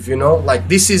aggressive, you know. Like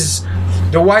this is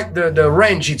the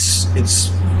range. It's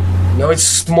you know, it's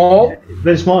small.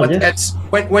 Very small, But yes.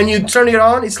 when you turn it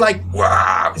on, it's like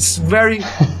wow! It's very,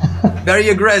 very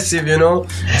aggressive, you know.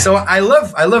 So I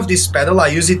love this pedal. I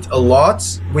use it a lot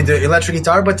with the electric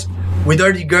guitar, but with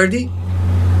Hurdy,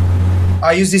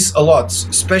 I use this a lot.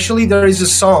 Especially there is a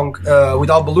song with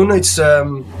Albaluna. It's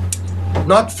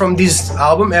not from this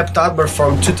album, Heptad, but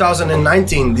from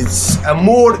 2019. It's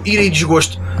Amor Ira de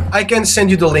Gosto. I can send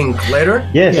you the link later.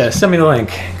 Yes. Yeah, send me the link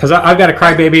because I've got a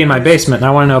Crybaby in my basement and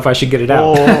I want to know if I should get it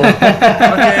out. Oh,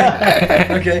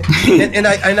 Okay. And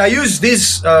I use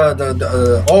this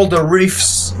all the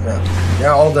riffs,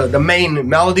 all the main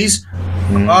melodies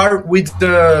are with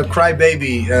the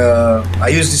Crybaby. I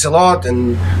use this a lot,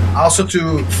 and also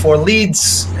for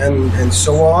leads and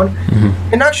so on.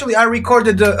 And actually, I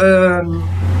recorded the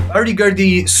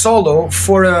Gurdy solo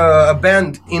for a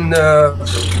band in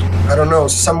I don't know,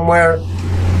 somewhere.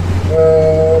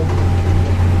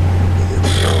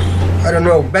 I don't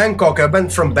know, Bangkok, a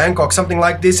band from Bangkok, something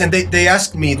like this, and they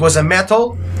asked me, it was a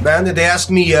metal band, and they asked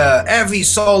me heavy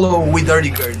solo with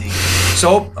Gurdy.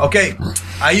 So, okay,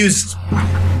 I used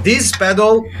this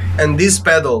pedal and this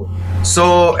pedal.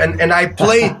 So, and I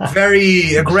played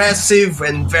very aggressive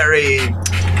and very,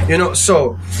 you know,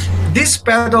 so this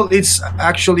pedal, it's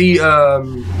actually a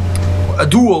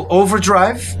dual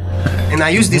overdrive, and I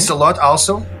use this a lot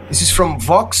also. This is from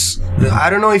Vox. I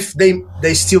don't know if they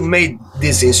still made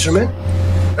this instrument,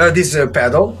 this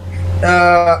pedal.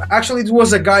 Actually, it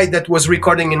was a guy that was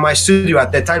recording in my studio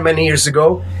at that time many years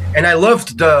ago, and I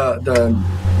loved the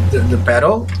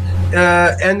pedal,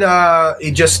 and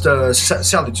he just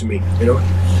sold it to me, you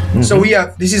know. So we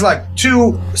have, this is like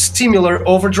two stimular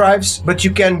overdrives, but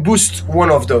you can boost one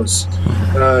of those.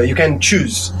 You can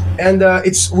choose, and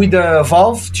it's with a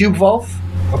tube valve.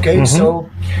 Okay, so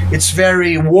it's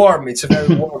very warm. It's a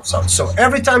very warm sound. So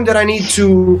every time that I need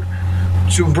to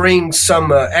bring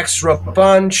some extra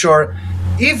punch, or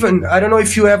even, I don't know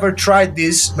if you ever tried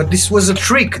this, but this was a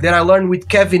trick that I learned with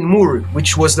Kevin Moore,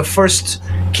 which was the first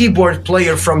keyboard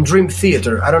player from Dream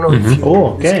Theater. I don't know if you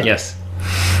Oh, okay. Yes.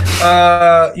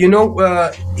 you know,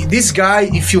 this guy,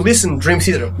 if you listen Dream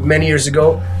Theater many years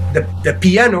ago, the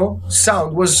piano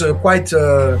sound was quite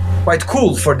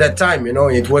cool for that time. You know,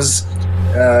 it was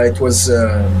a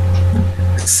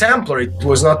sampler. It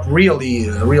was not really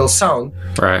a real sound.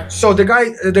 Right. So the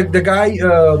guy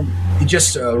he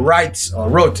just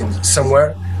wrote in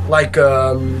somewhere like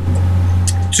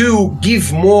to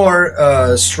give more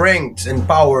strength and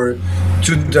power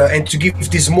and to give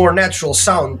this more natural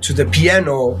sound to the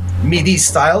piano MIDI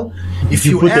style. If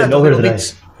you put add an a little overdrive.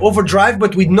 bit overdrive,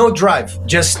 but with no drive,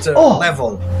 just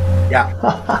level. Yeah.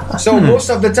 So most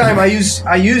of the time I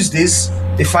use this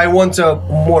if I want a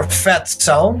more fat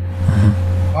sound.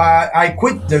 I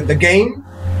quit the gain,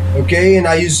 okay, and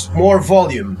I use more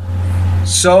volume.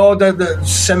 So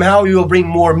somehow you will bring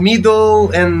more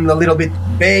middle and a little bit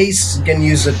bass. You can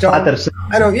use the tone. Fatter sound.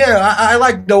 I know, yeah, I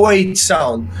like the way it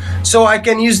sounds. So I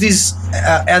can use this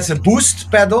as a boost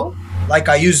pedal, like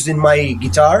I used in my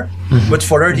guitar, but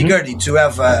for Hurdy to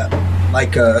have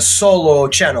like a solo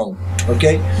channel,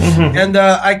 okay? And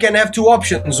I can have two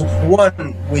options: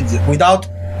 one without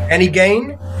any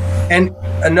gain, and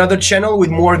another channel with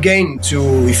more gain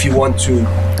if you want to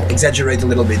exaggerate a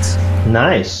little bit.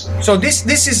 Nice. So this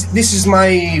is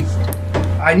my.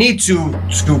 I need to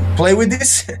play with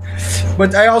this,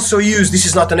 but I also use, this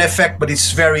is not an effect, but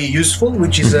it's very useful,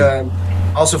 which is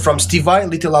also from Steve Vai,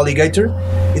 Little Alligator.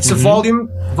 It's a volume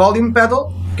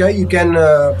pedal. Okay, you can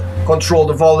control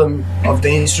the volume of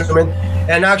the instrument,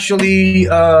 and actually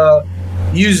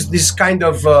use this kind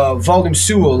of volume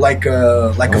stool, like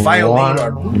a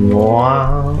violin.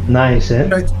 Wow, nice, eh?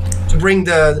 Right, to bring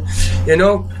to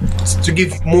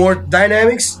give more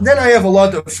dynamics. Then I have a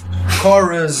lot of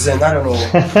chorus and I don't know.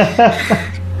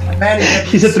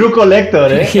 He's a true collector,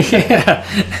 eh? Yeah.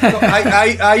 So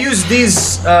I use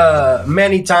this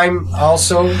many times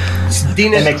also. It's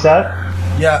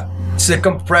MXR? Yeah, it's a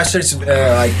compressor. It's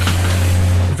like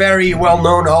very well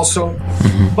known also.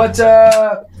 But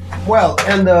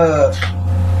and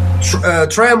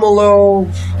tremolo,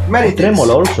 many things.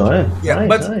 Tremolo also, eh? Yeah, Nice,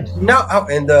 but nice. now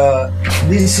and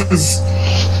this is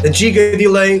the Giga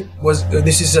delay.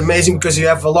 This is amazing because you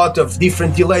have a lot of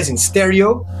different delays in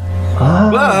stereo.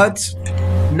 But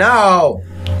now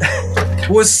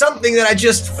was something that I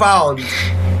just found.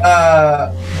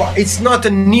 It's not a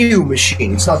new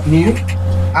machine. It's not new.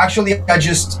 Actually, I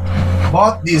just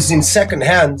bought this in second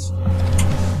hand,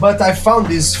 but I found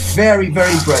this very,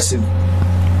 very impressive.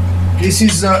 This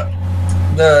is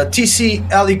the TC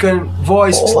Helicon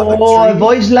Voice.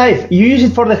 Voice Live. You use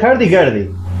it for the hurdy-gurdy.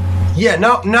 Yeah.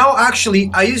 Now, actually,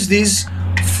 I use this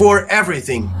for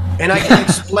everything, and I can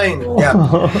explain. Yeah.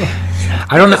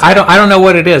 I don't know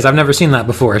what it is. I've never seen that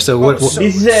before. So what? This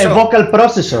is a vocal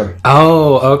processor.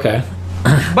 Oh, okay.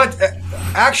 But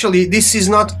actually, this is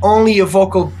not only a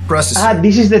vocal processor.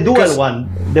 This is the dual one.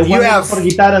 The one for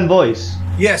guitar and voice.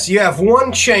 Yes, you have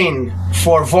one chain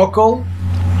for vocal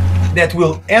that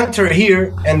will enter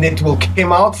here and it will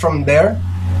come out from there.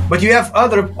 But you have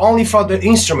other only for the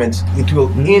instrument. It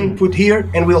will input here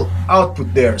and will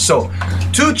output there. So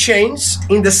 2 chains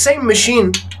in the same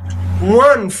machine,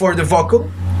 one for the vocal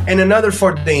and another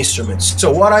for the instruments.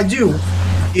 So what I do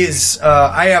is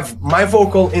I have my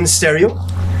vocal in stereo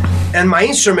and my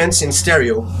instruments in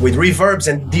stereo with reverbs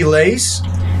and delays,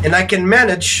 and I can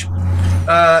manage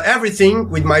everything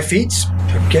with my feet.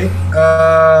 Okay,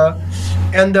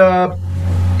 and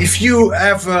if you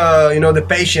have the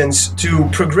patience to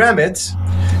program it,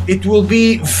 it will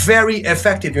be very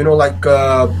effective. Like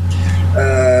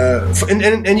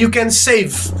and you can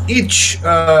save each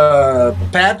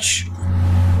patch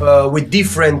with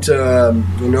different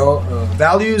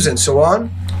values and so on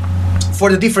for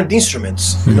the different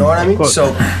instruments. You know what I mean?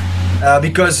 So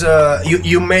because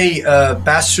you may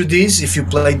pass through these if you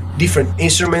play different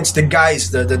instruments. The guys,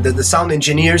 the sound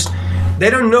engineers, they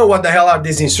don't know what the hell are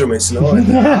these instruments, and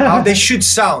how they should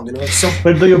sound. So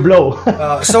where do you blow?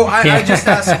 So I just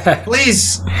ask,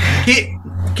 please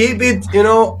keep it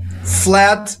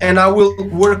flat, and I will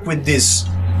work with this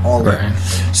only. Right.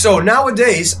 So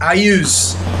nowadays I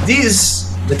use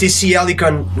the TC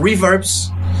Helicon reverbs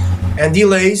and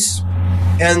delays,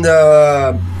 and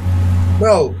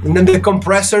and then the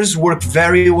compressors work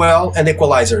very well, and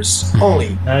equalizers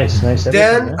only. Nice.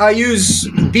 Then I use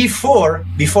before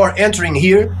entering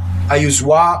here, I use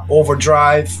wah,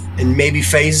 overdrive, and maybe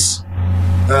phase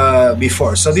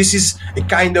before. So this is a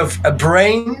kind of a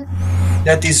brain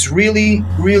that is really,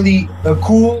 really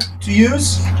cool to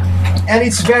use, and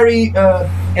it's very.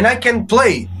 And I can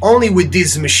play only with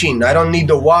this machine. I don't need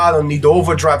the wah, I don't need the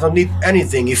overdrive, I don't need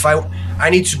anything. If I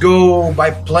need to go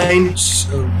by plane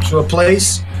to a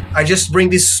place, I just bring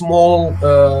this small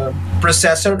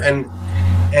processor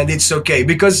and it's okay.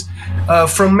 Because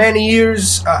for many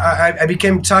years I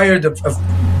became tired of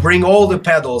bring all the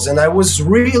pedals, and I was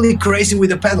really crazy with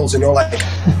the pedals. Like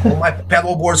all my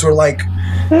pedal boards were like.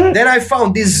 Then I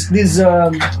found this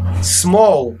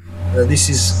small. This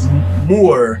is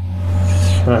Moore.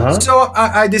 So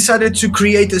I decided to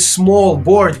create a small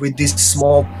board with these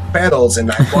small pedals,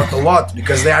 and I bought a lot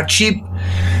because they are cheap.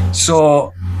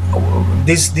 So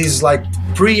these like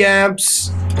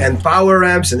preamps and power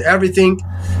amps and everything,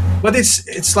 but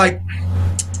it's like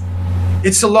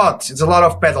it's a lot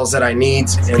of pedals that I need,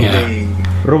 and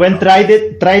Ruben tried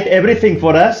everything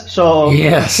for us, so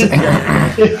yes.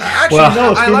 Actually,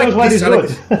 he knows what is good.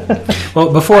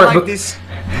 Well,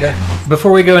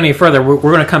 before we go any further, we're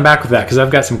going to come back with that because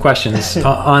I've got some questions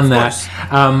on that.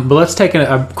 But let's take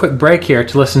a quick break here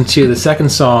to listen to the second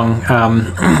song,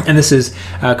 and this is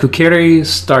Kukeri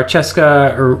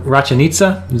Starcheska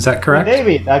Rachanica. Is that correct?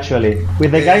 David, actually,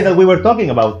 with the guy that we were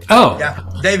talking about. Oh, yeah,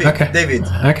 David. Okay. David.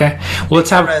 Okay. Well,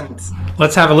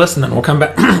 let's have a listen, then we'll come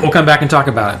back. We'll come back and talk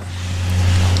about it.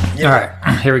 Yeah. All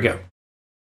right, here we go.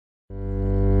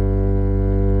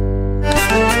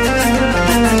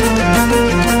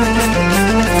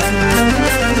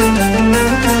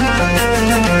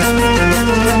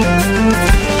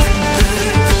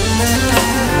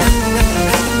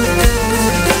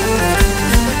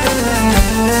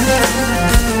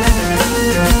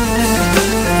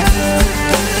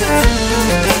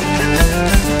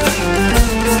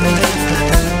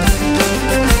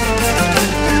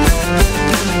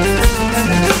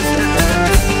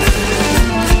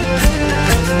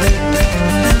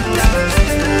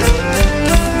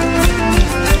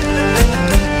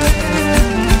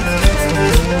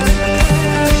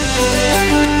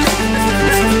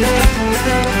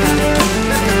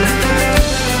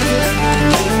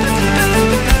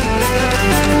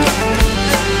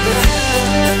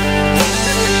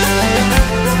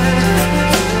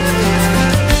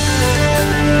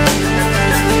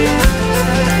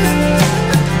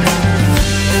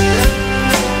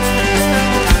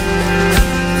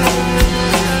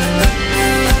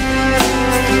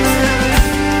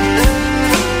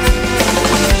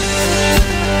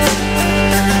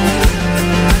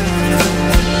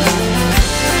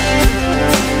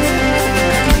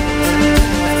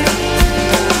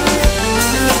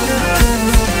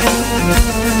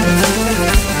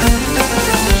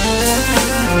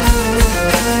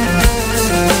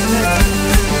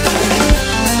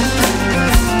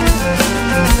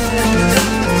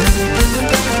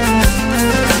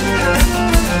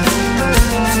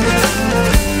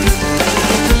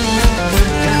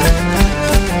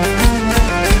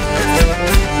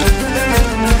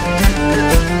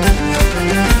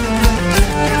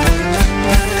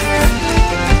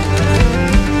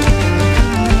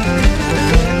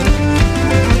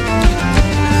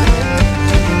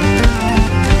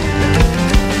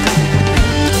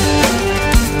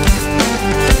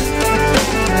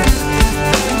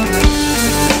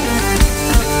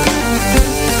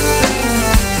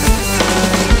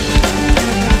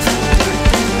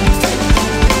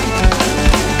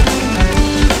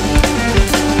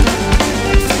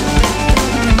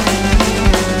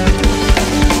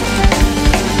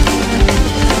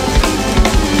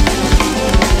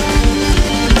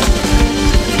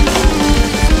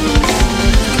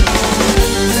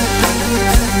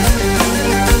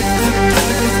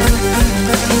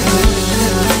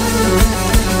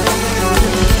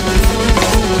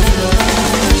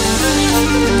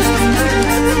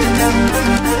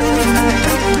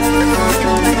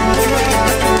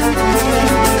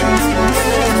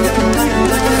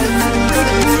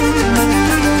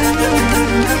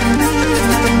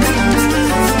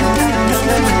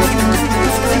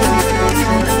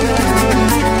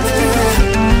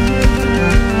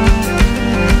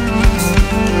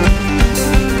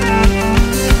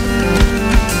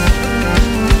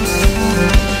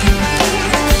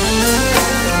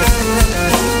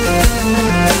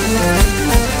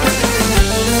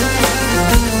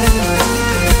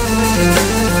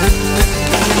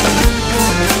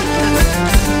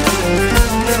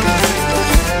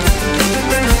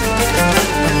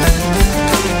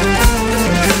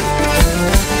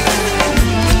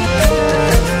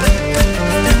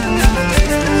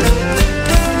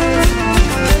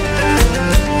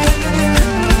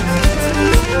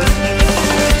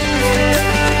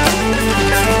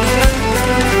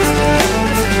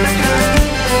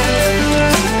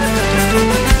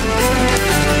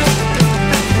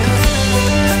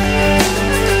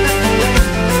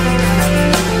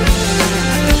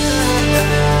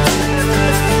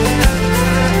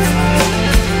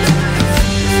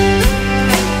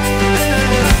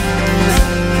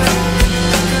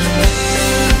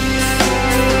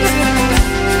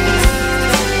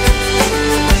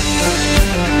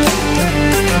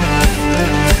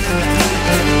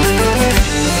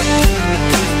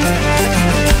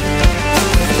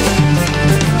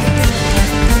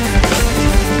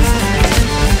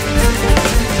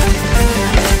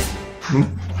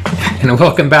 And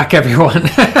welcome back, everyone,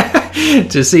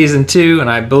 to season 2. And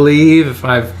I believe, if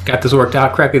I've got this worked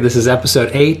out correctly, this is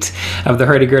episode 8 of the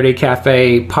Hurdy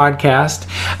Cafe podcast.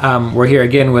 We're here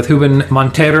again with Ruben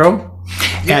Montero.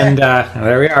 Yeah. And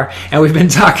there we are. And we've been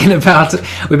talking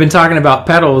about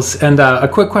pedals. And a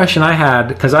quick question I had,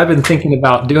 because I've been thinking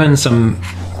about doing some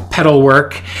pedal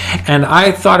work, and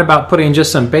I thought about putting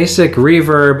just some basic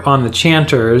reverb on the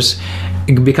chanters,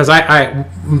 because the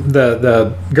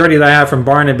Gurdy that I have from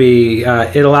Barnaby,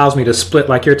 it allows me to split,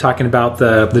 like you're talking about,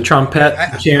 the trumpet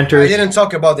chanters. I didn't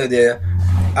talk about that.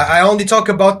 I only talk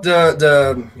about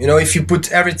the if you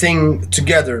put everything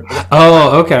together.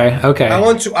 Oh, okay. I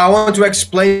want to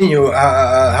explain you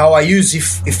how I use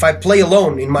if I play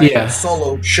alone in my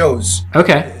solo shows.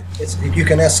 Okay. You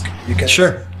can ask.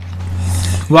 Sure.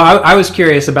 Well, I was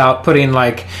curious about putting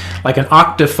like an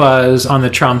octafuzz on the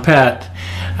trumpet,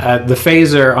 the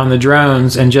phaser on the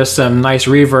drones, and just some nice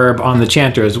reverb on the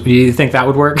chanters. Do you think that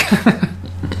would work?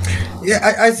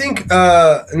 Yeah, I think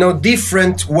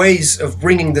different ways of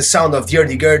bringing the sound of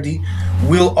the Gurdy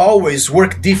will always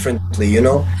work differently.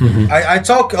 Mm-hmm. I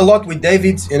talk a lot with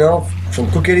David, from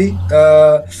Cookery,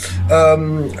 a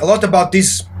lot about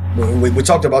this. We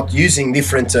talked about using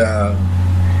different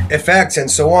effects and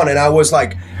so on, and I was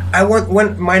like,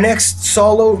 when my next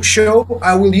solo show,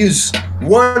 I will use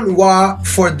one wah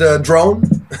for the drone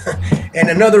and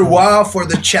another wah for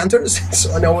the chanters.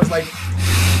 So, and I was like,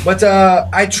 but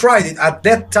I tried it. At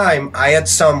that time, I had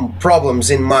some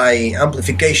problems in my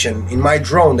amplification. In my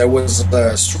drone, there was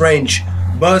a strange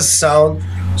buzz sound,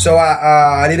 so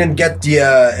I didn't get the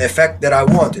effect that I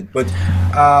wanted. But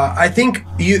I think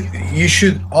you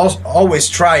should always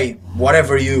try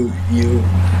whatever you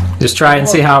just try and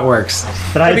see how it works.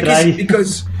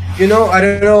 Because I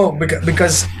don't know,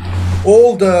 because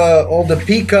all the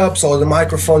pickups or the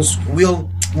microphones will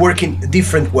work in a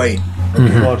different way.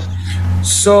 Mm-hmm.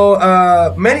 So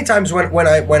many times when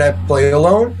I play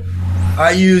alone,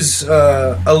 I use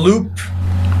a loop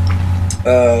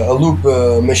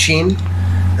machine.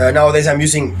 Nowadays I'm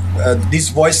using this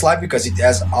Voice Live because it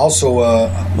has also a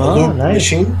loop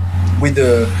machine with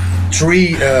the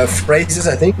 3 phrases,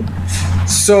 I think.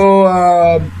 So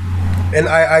and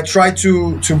I try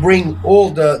to bring all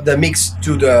the mix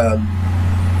to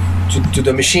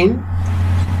the machine,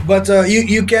 but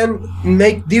you can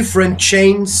make different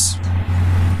chains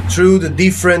through the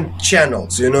different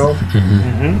channels,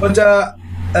 Mm-hmm. But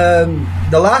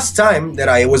the last time that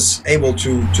I was able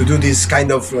to do this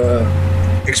kind of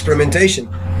experimentation,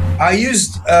 I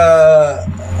used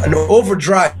an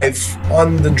overdrive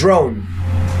on the drone,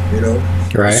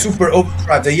 right? Super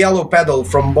overdrive, the yellow pedal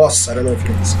from Boss. I don't know if you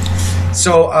know this.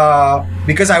 So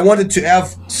because I wanted to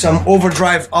have some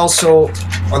overdrive also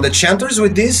on the chanters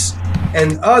with this,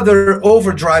 and other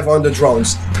overdrive on the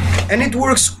drones, and it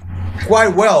works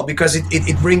quite well because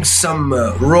it brings some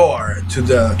roar to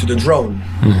the drone.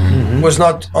 Mm-hmm. It was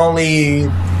not only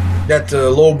that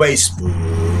low bass.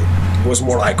 It was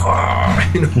more like I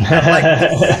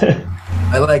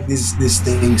like these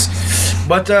things.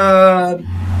 But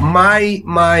my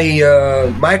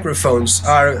microphones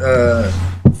are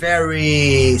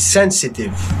very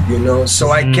sensitive,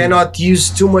 so I cannot use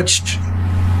too much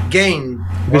gain.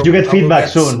 Because you get feedback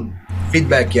soon.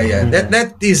 Feedback, yeah. Mm-hmm.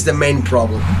 That is the main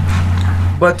problem.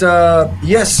 But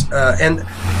yes, and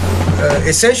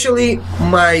essentially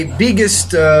my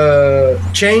biggest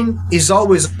chain is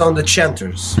always on the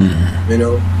chanters.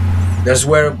 Mm-hmm. That's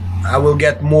where I will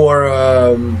get more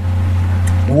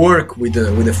work with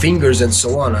the fingers and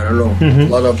so on. I don't know, a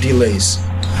lot of delays.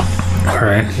 All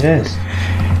right. Yes.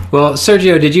 Well,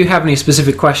 Sergio, did you have any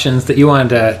specific questions that you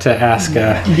wanted to ask?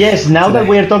 Yes, now today? that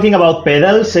we are talking about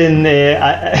pedals, and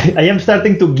I am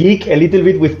starting to geek a little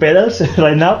bit with pedals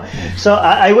right now. So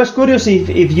I was curious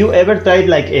if you ever tried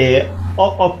like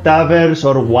octavers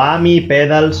or whammy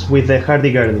pedals with the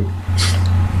Hurdy-Gurdy.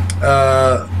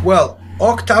 Well,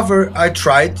 octaver I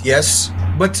tried, yes,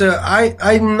 but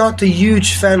I'm not a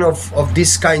huge fan of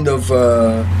this kind of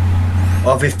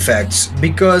effects,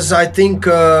 because I think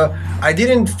I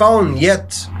didn't found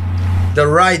yet the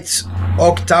right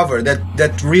octaver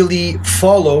that really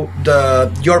follow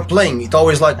your playing. It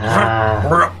always like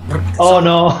oh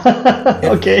no.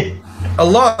 Okay. A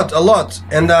lot,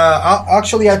 and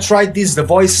actually I tried the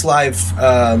Voice Live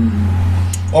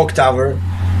octaver,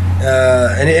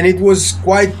 and it was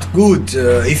quite good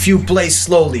if you play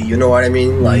slowly. You know what I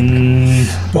mean? Like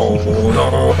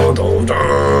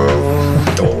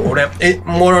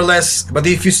more or less. But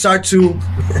if you start to,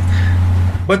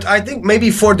 but I think maybe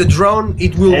for the drone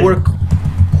it will work.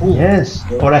 Cool. Yes,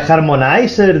 or a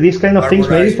harmonizer, these kind of things,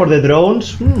 maybe for the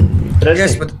drones.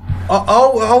 Yes, but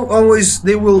always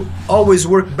they will always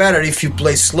work better if you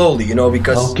play slowly, you know,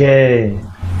 because Okay.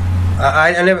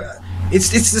 I never.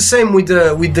 It's the same with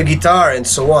the guitar and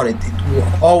so on. It will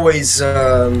always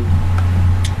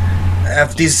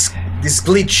have this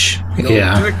glitch. You know?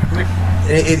 Yeah.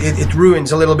 It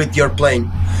ruins a little bit your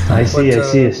playing. I see.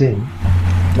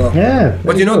 Well, Yeah.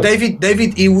 but you know, David,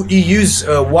 he used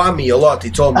whammy a lot. He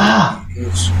told me. Ah.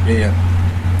 Yeah.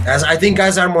 As I think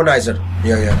as harmonizer.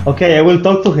 Yeah. Okay, I will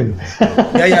talk to him.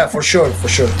 Yeah, for sure.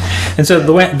 And so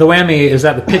the whammy, is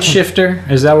that the pitch shifter?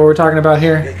 Is that what we're talking about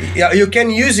here? Yeah, you can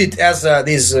use it as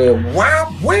this wham.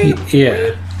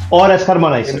 Yeah. Or as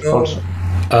harmonizer You know, also.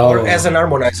 Oh. or as an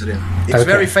harmonizer. Yeah. It's Okay.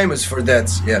 very famous for that.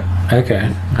 Yeah.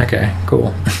 Okay.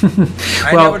 Cool.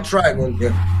 I Well- never tried one.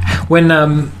 Yeah.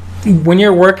 When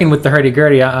you're working with the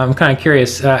hurdy-gurdy, I'm kind of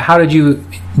curious. How did you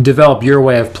develop your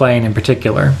way of playing in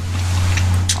particular?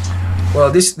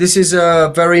 Well, this is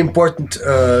a very important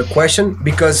question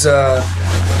because,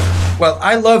 well,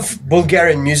 I love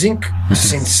Bulgarian music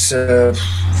since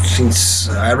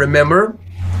I remember,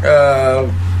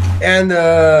 and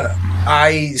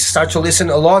I start to listen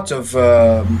a lot of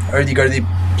hurdy-gurdy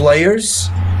players,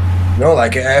 you know,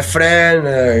 like Efren,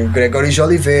 Gregory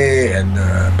Jolivet, and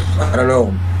I don't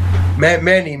know,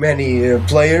 many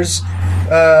players,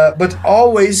 but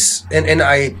always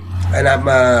and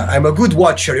I'm a good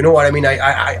watcher. You know what I mean?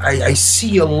 I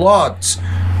see a lot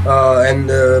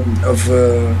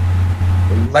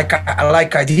like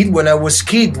I did when I was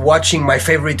kid, watching my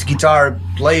favorite guitar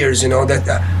players. You know that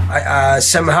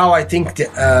somehow I think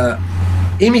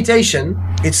imitation.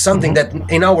 It's something that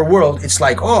in our world it's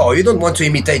like, oh, you don't want to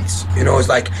imitate. You know, it's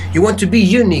like you want to be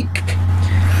unique.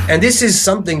 And this is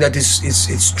something that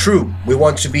is true. We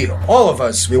want to be, all of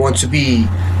us, we want to be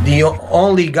the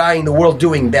only guy in the world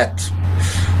doing that.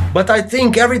 But I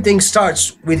think everything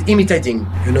starts with imitating,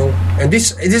 you know. And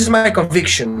this is my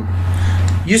conviction.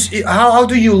 How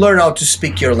do you learn how to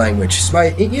speak your language? It's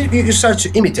you start to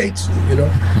imitate, you know.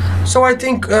 So I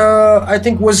think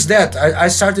was that I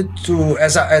started to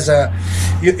as a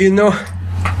you know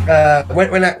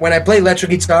when I play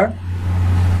electric guitar,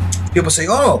 people say,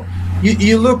 oh,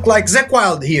 you look like Zakk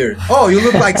Wylde here. Oh, you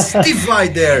look like Steve Vai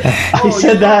there. Oh, I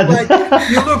said that.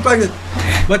 You look like that.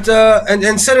 But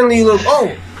and suddenly you look,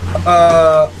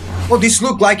 this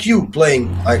look like you playing,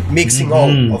 like mixing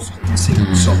all of these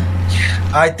things. So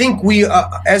I think we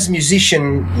as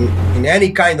musician in any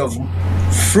kind of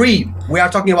free, we are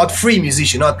talking about free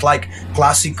musician, not like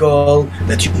classical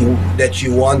that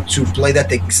you want to play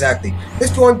that exactly.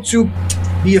 If you want to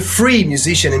be a free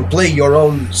musician and play your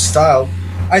own style,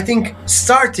 I think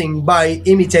starting by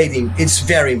imitating is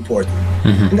very important.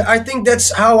 And I think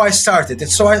that's how I started. And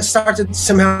so I started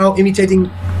somehow imitating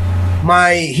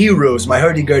my heroes, my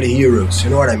hurdy-gurdy heroes, you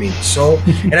know what I mean? So,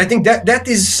 and I think that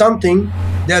is something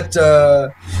that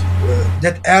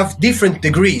that have different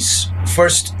degrees.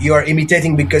 First, you are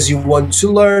imitating because you want to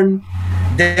learn.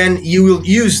 Then you will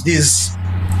use this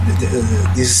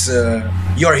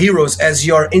your heroes as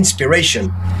your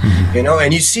inspiration, you know,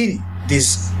 and you see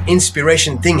this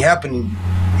inspiration thing happening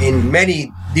in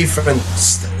many different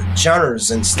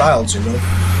genres and styles, you know.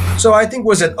 So I think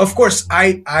was that, of course,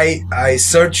 I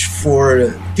search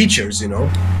for teachers, you know,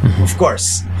 of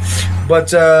course,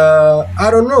 but I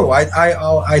don't know.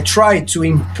 I try to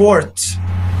import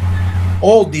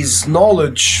all this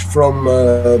knowledge from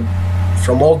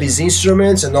all these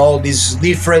instruments and all these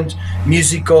different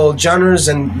musical genres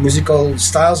and musical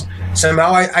styles.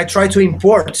 Somehow I try to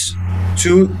import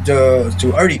to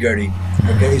hurdy-gurdy.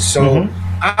 Okay, so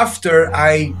after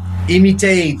I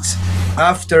imitate,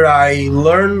 after I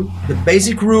learn the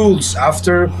basic rules,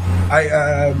 after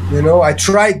I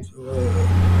tried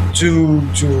to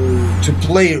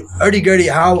play hurdy-gurdy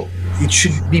how it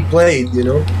should be played, you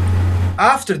know.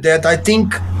 After that, I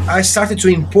think I started to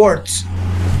import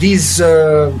these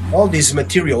all this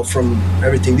material from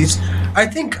everything. I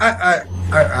think I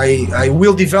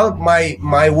will develop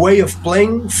my way of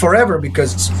playing forever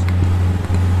because.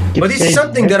 But it's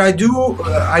something that I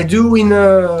do in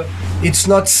it's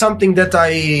not something that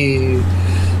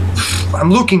I'm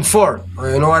looking for.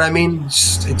 You know what I mean?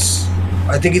 It's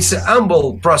I think it's a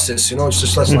humble process. You know, it's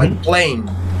just like playing.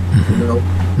 You know,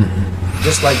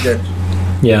 just like that.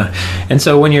 Yeah, and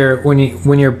so when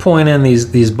you're pulling in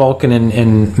these Balkan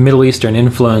and Middle Eastern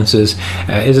influences,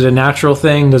 is it a natural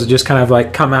thing? Does it just kind of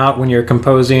like come out when you're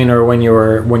composing or when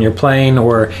you're playing,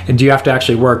 or do you have to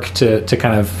actually work to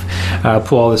kind of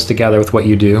pull all this together with what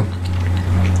you do?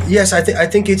 Yes, I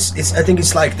think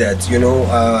it's like that. You know,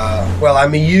 well,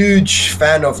 I'm a huge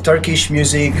fan of Turkish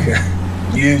music,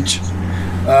 huge.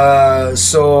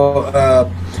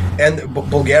 and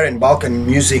Bulgarian Balkan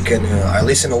music, and I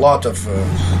listen a lot of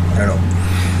I don't know.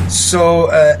 So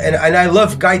and I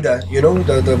love gaida, you know,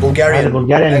 the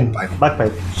Bulgarian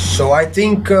bagpipe. So I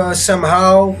think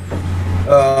somehow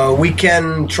we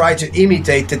can try to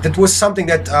imitate it. That was something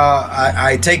that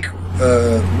I take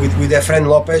with Efren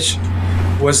Lopez.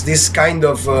 Was this kind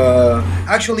of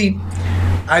actually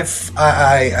I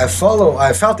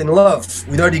felt in love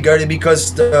with Hurdy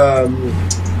because the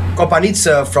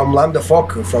Kopanica from Lambda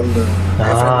Folk from the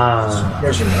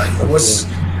version was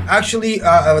actually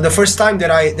the first time that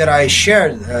I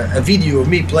shared a video of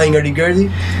me playing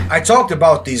Hurdy. I talked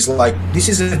about this, like, this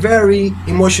is a very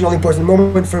emotional, important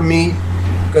moment for me,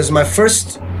 because the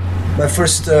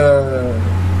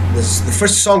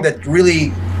first song that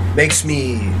really makes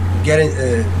me get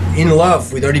in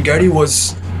love with Gurdy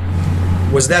was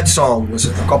that song, was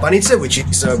Kopanica, which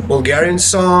is a Bulgarian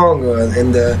song,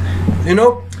 and you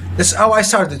know, that's how I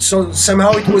started. So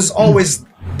somehow it was always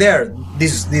there,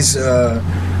 this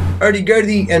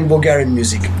Gurdy and Bulgarian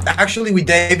music. Actually, with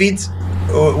David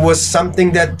was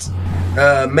something that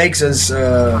makes us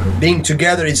being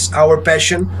together. It's our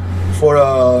passion for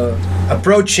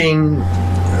approaching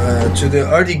to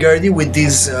the Gurdy with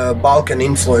these Balkan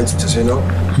influences, you know.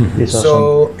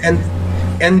 So awesome.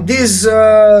 and this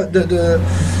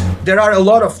there are a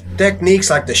lot of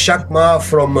techniques like the shakma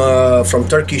from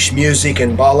Turkish music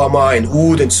and balama and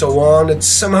oud and so on. And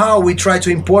somehow we try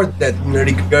to import that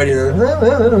Gurdy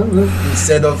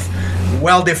instead of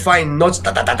well-defined notes,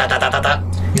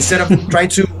 instead of trying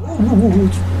to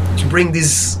bring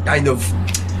this kind of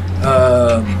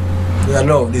I don't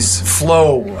know, this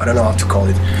flow, I don't know how to call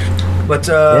it, but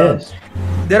yes.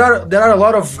 There are a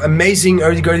lot of amazing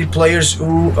Gurdy players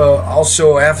who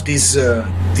also have this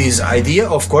idea.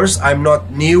 Of course, I'm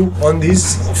not new on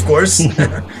this. Of course,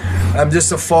 I'm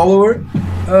just a follower.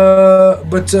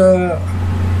 But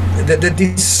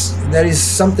that is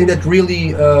something that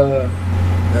really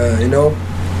you know,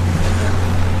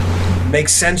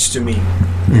 makes sense to me.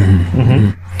 Mm-hmm.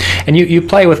 Mm-hmm. And you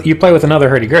play with another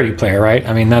Hurdy player, right?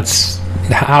 I mean, that's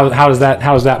how does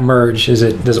that merge? Does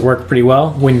it work pretty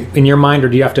well when in your mind, or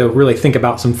do you have to really think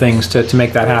about some things to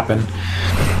make that happen?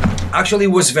 Actually,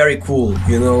 it was very cool,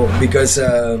 you know, because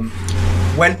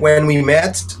when we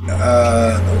met,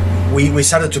 we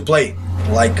started to play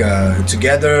like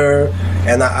together,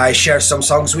 and I shared some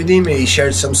songs with him. He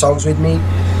shared some songs with me,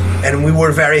 and we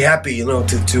were very happy, you know,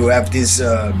 to have this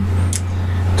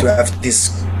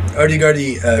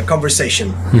Gurdy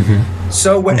conversation. Mm-hmm.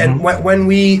 So when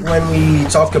we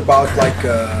talked about like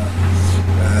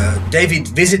David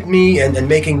visit me and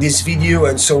making this video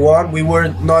and so on, we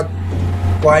were not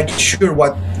quite sure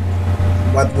what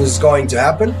was going to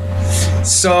happen.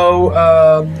 So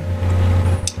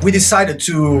we decided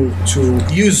to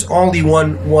use only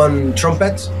one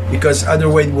trumpet, because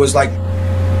otherwise it was like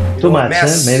too much,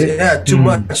 maybe. Yeah, too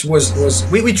much was.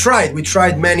 We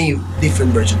tried many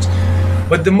different versions.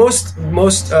 But the most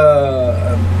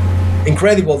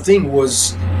incredible thing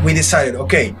was we decided,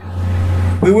 okay,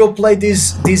 we will play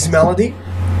this melody,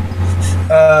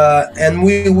 and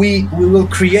we will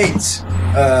create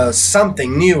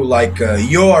something new, like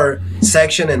your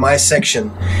section and my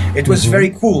section. It was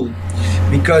very cool,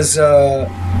 because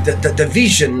the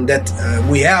vision that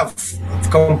we have of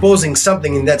composing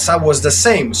something in that sound was the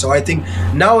same. So I think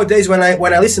nowadays when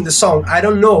I listen to the song, I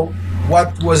don't know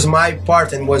what was my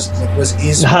part and was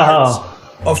his part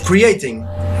of creating.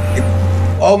 It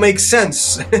all makes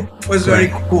sense. It was very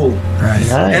cool. Right.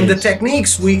 Nice. And the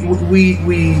techniques we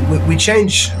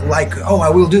change, like, oh, I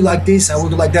will do like this, I will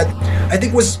do like that. I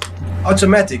think was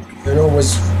automatic, you know,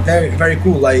 was very, very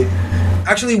cool. Like,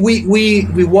 actually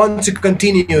we want to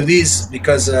continue this,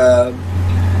 because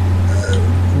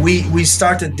we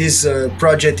started this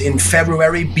project in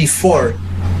February before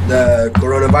the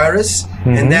coronavirus,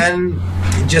 and then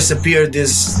it just appeared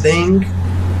this thing,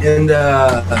 and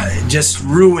it just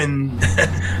ruined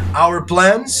our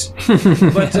plans.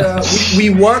 But we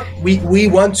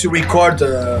want to record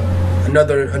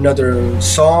another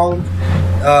song,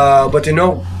 but you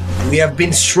know, we have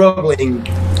been struggling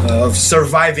of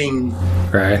surviving.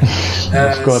 Right.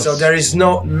 So there is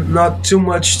not too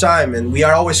much time, and we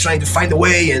are always trying to find a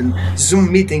way, and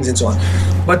Zoom meetings and so on.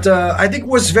 But I think it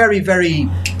was very, very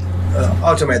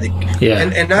automatic. Yeah.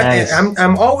 And nice.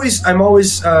 I'm always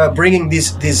bringing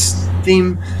this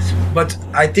theme, but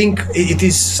I think it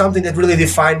is something that really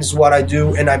defines what I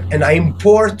do, and I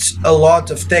import a lot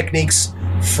of techniques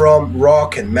from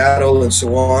rock and metal and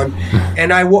so on.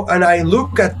 And I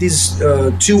look at this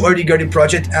two Hurdy-Gurdy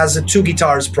project as a two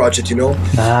guitars project, you know.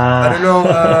 I don't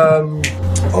know.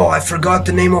 I forgot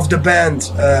the name of the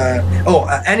band.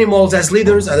 Animals as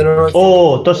Leaders. I don't know.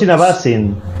 Tosina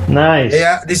Basin. Nice.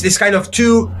 Yeah, this kind of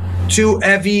two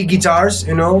heavy guitars,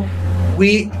 you know.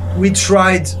 We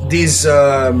tried this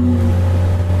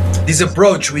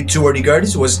approach with two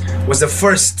Hurdy-Gurdys was the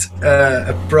first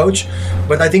approach,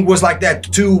 but I think it was like that,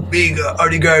 two big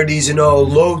Hurdy-Gurdys, you know,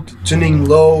 tuning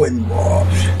low and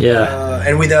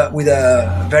and with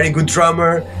a very good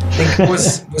drummer. I think it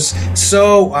was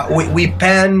so we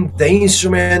panned the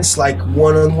instruments like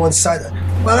one on one side.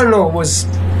 Well, I don't know, it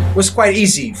was quite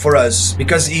easy for us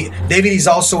because David is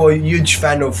also a huge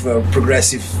fan of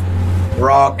progressive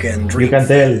rock and dream. You can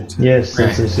tell, yes.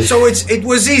 So it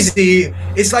was easy.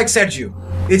 It's like Sergio.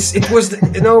 It was,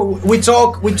 you know, we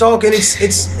talk, and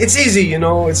it's easy, you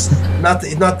know. It's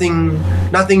nothing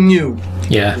new.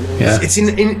 Yeah, you know? It's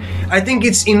in I think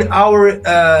it's in our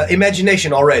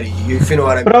imagination already. If you know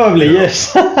what I mean. Probably,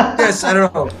 yes. Yes, I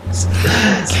don't know.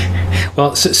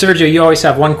 Well, Sergio, you always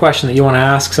have one question that you want to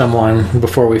ask someone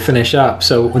before we finish up.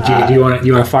 So, do you want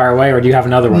to fire away, or do you have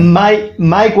another one?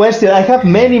 My question. I have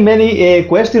many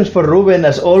questions for Ruben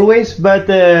as always, but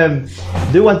do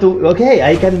you want to? Okay,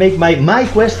 I can make my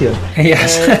question.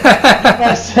 Yes.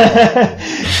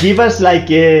 Give us like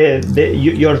your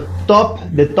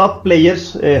the top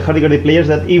players, Hurdy-Gurdy players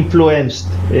that influenced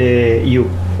you,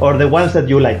 or the ones that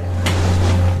you like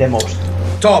the most.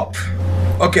 Top.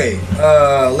 Okay,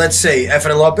 let's say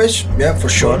Efren Lopez, yeah, for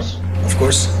sure, of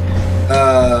course.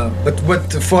 But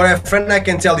for Efren, I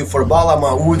can tell you, for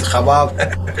Balama, Oud, Chabab,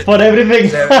 for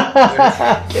everything,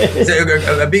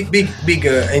 a big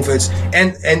influence,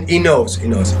 and he knows it.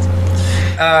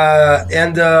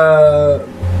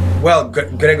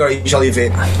 Gregory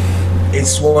Jolivet,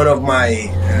 it's one of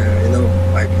my,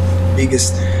 my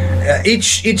biggest.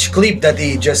 Each clip that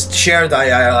he just shared,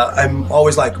 I'm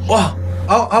always like, wow,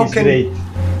 how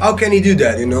can he do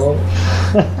that, you know?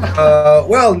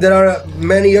 Well, there are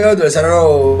many others. I don't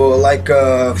know, like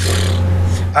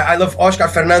I love Oscar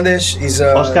Fernandez. He's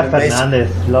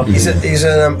he's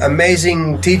an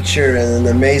amazing teacher and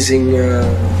an amazing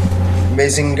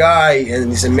guy, and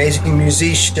he's an amazing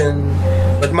musician.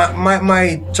 But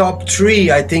my top three,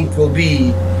 I think, will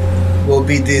be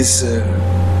this.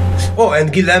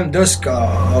 And Guilherme Duska,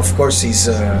 of course, he's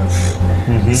a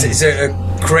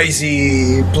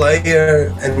crazy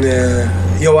player, and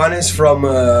Johannes from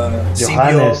Johannes,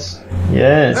 CBO.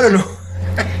 Yes. I don't know.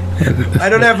 I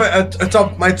don't have a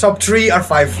top. My top three are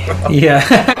 5. Yeah.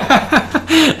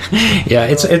 Yeah,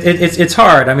 it's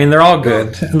hard. I mean, they're all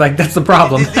good. Like, that's the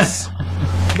problem.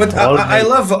 But I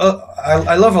love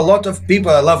a lot of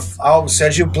people. I love how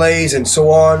Sergio plays and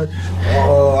so on.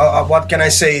 What can I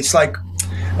say? It's like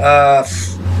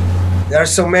there are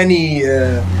so many.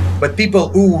 But people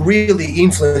who really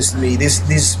influenced me, these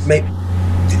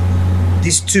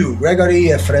two,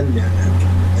 Gregory, Efren,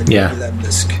 and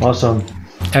Awesome.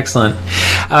 Excellent.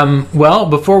 Well,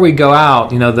 before we go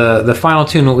out, the final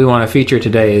tune that we want to feature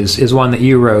today is one that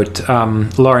you wrote,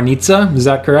 Laurenitza. Is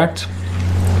that correct?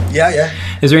 Yeah.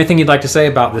 Is there anything you'd like to say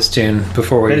about this tune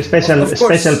before we? Very special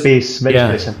piece.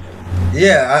 Very special.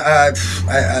 Yeah.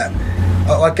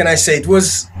 What can I say? It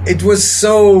was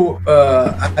so.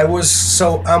 I was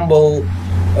so humble,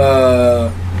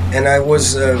 and I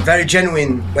was very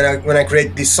genuine when I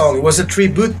created this song. It was a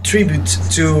tribute to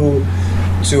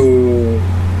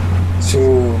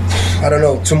I don't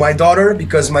know, to my daughter,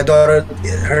 because my daughter,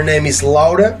 her name is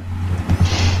Laura.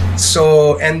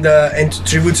 So and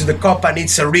tribute to the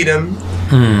Kopanica rhythm.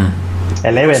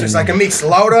 11. So it's like a mix,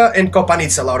 Laura and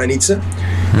Kopanica, Laurenitza.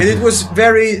 And it was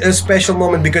very special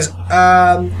moment because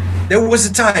there was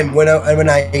a time when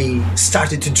I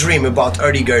started to dream about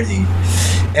Hurdy-Gurdy,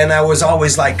 and I was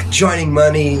always like joining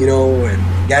money, and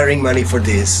gathering money for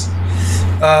this.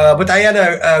 But I had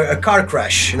a car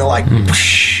crash, like.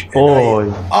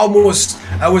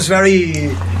 I was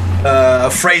very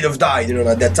afraid of dying,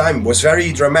 at that time. It was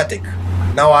very dramatic.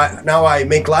 Now I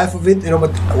make life of it,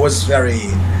 but it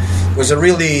was a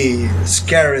really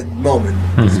scary moment.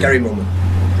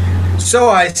 So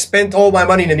I spent all my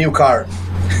money in a new car,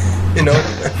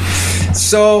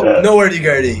 So no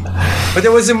Hurdy-Gurdy. But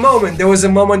there was a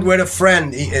moment where a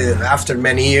friend, after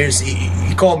many years,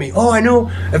 he called me. Oh, I know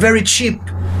a very cheap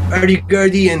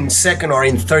Hurdy-Gurdy in second or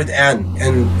in third hand,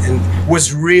 and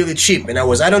was really cheap. And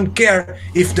I don't care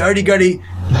if the Hurdy-Gurdy,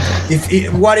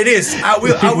 what it is. I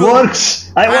will.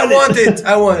 Works. I want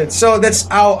it. So that's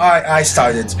how I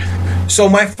started. So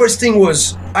my first thing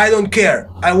was, I don't care.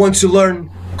 I want to learn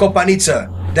Kopanica.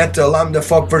 that Lambda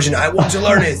Folk version. I want to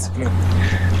learn it.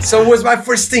 So it was my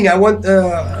first thing. I want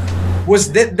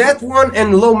was that one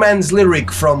and Low Man's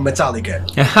Lyric from Metallica.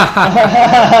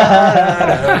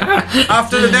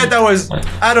 After that,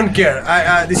 I don't care.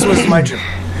 This was my dream.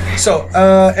 So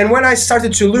and when I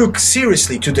started to look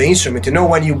seriously to the instrument,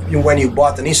 when you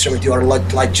bought an instrument, you are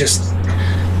like just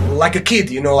like a kid,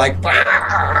 like,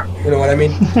 you know what I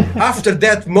mean? After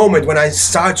that moment when I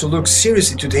started to look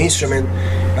seriously to the instrument,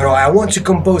 I want to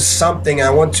compose something. I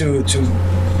want to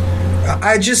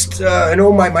I just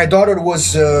my daughter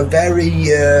was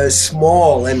very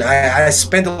small, and I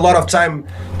spent a lot of time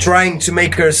trying to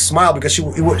make her smile because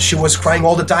she was crying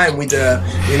all the time with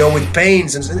with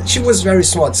pains, and she was very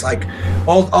small. It's like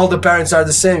all the parents are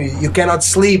the same. You cannot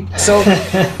sleep. So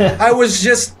I was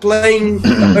just playing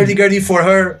hurdy-gurdy for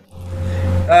her,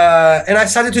 and I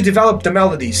started to develop the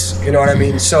melodies. You know what I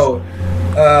mean? So.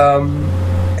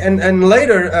 And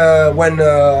later, when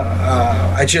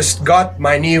I just got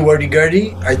my new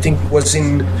hurdy-gurdy, I think was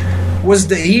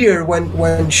the year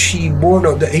when she born,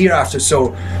 or the year after,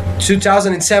 so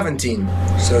 2017.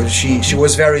 So she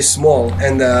was very small,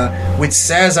 and with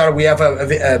Cesar we have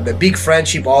a big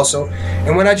friendship also.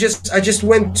 And when I just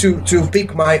went to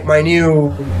pick my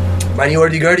new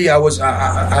hurdy-gurdy,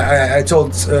 I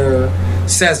told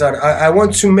Cesar, I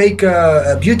want to make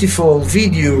a beautiful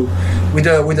video with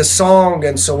a song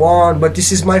and so on, but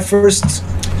this is my first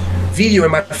video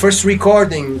and my first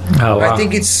recording. Oh, wow. I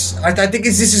think this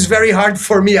is very hard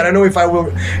for me. I don't know if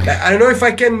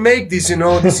I can make this.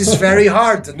 This is very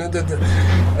hard. And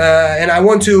I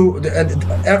want to.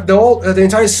 The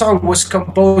entire song was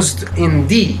composed in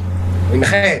D, in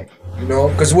Re,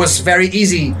 because it was very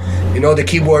easy. The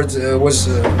keyboard was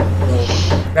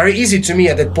very easy to me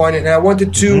at that point, and I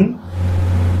wanted to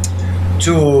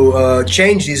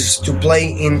change this to play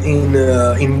in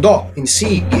Do, in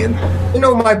C, and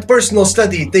my personal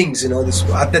study things. This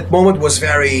at that moment was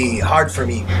very hard for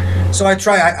me. So I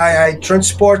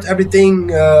transport everything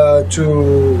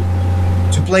to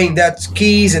playing that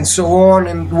keys and so on,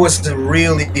 and it was a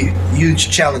really huge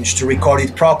challenge to record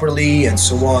it properly and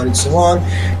so on and so on.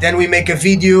 Then we make a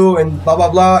video and blah blah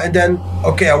blah, and then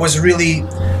I was really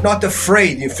not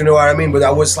afraid, if you know what I mean, but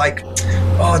I was like,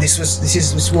 oh, this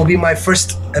will be my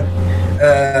first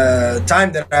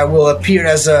time that I will appear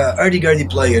as a hurdy-gurdy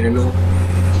player,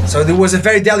 So there was a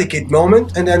very delicate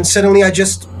moment, and then suddenly I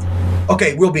just,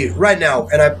 we'll be right now,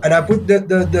 and I put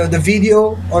the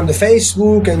video on the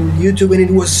Facebook and YouTube, and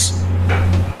it was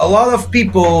a lot of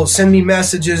people send me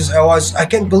messages. I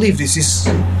can't believe this is.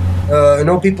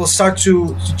 People start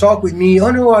to talk with me.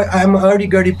 Oh no, I'm a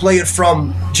hurdy-gurdy player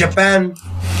from Japan,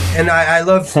 and I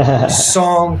love this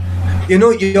song.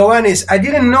 Johannes, I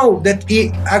didn't know that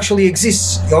he actually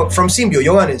exists from Symbio,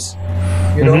 Johannes.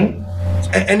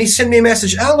 And he sent me a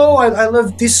message. Hello, I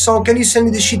love this song. Can you send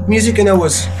me the sheet music? And I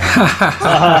was.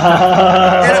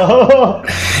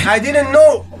 I didn't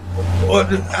know.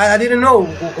 I didn't know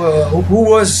who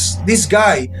was this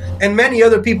guy, and many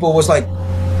other people was like,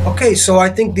 okay, so I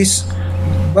think this.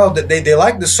 Well, they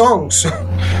like the songs.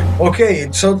 Okay,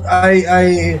 so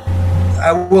I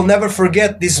will never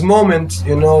forget this moment,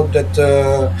 that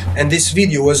and this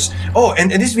video was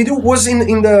and this video was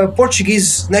in the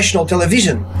Portuguese national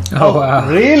television. Oh wow.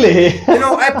 Really?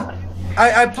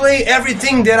 I play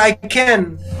everything that I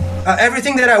can,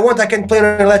 everything that I want. I can play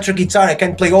an electric guitar. I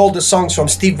can play all the songs from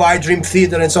Steve Vai, Dream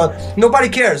Theater, and so on. Nobody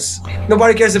cares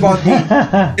about me.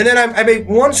 And then I made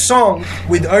one song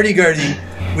with hurdy-gurdy,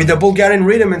 with the Bulgarian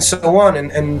rhythm and so on,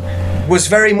 and was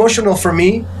very emotional for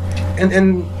me.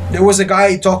 And there was a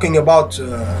guy talking about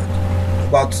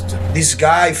this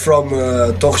guy from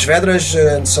Torres Vedras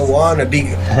and so on, a big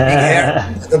hair.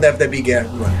 I don't have that big hair,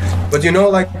 but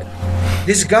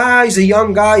this guy is a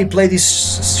young guy. He played this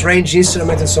strange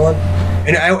instrument and so on,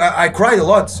 and I cried a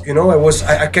lot.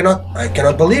 I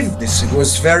cannot believe this. It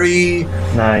was very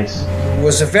nice. It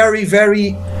was a very,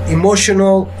 very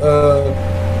emotional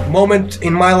moment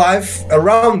in my life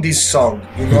around this song.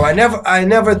 I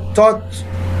never thought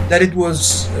that it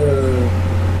was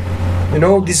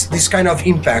this kind of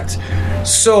impact.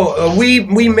 So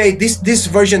we made this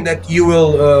version that you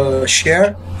will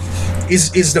share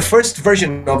is the first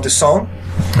version of the song.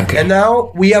 Okay. And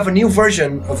now we have a new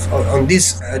version on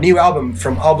this new album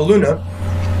from Alba Luna.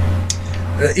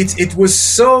 It was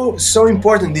so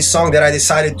important, this song, that I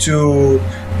decided to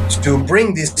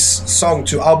bring this song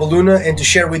to Alba Luna and to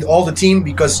share with all the team,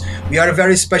 because we are a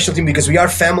very special team, because we are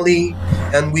family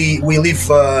and we live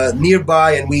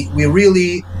nearby, and we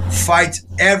really fight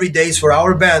every day for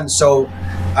our band. So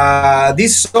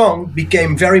this song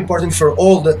became very important for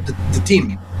all the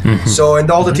team. So, and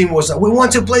all the team was like, we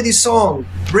want to play this song,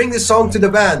 bring this song to the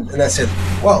band. And I said,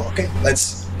 well, okay,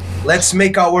 let's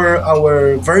make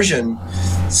our version.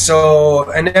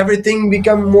 So, and everything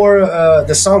became more,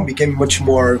 the song became much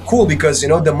more cool because,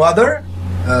 the mother,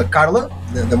 Carla,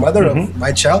 the mother of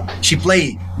my child, she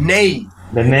played Ney.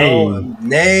 The Ney.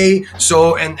 Ney.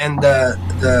 So, and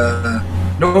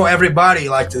everybody,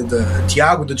 like the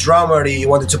Tiago, the drummer, he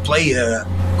wanted to play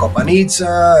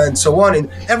Kopanica and so on. And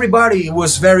everybody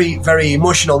was very, very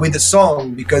emotional with the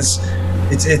song because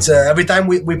it's every time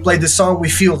we play the song, we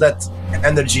feel that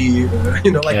energy,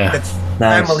 that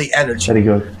family energy. Very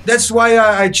good. That's why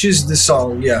I choose the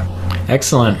song. Yeah.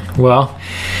 Excellent. Well,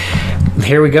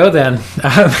 here we go then.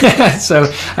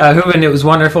 So, Ruben, it was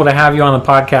wonderful to have you on the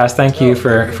podcast. Thank you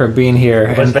for being here.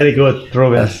 It was very good,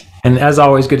 Ruben. And as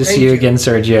always, good to see you again,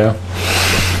 Sergio.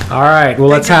 All right. Well,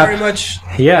 let's have. Thank you very much.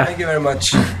 Yeah. Thank you very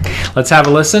much. Let's have a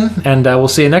listen, and we'll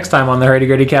see you next time on the Hurdy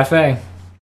Gurdy Cafe.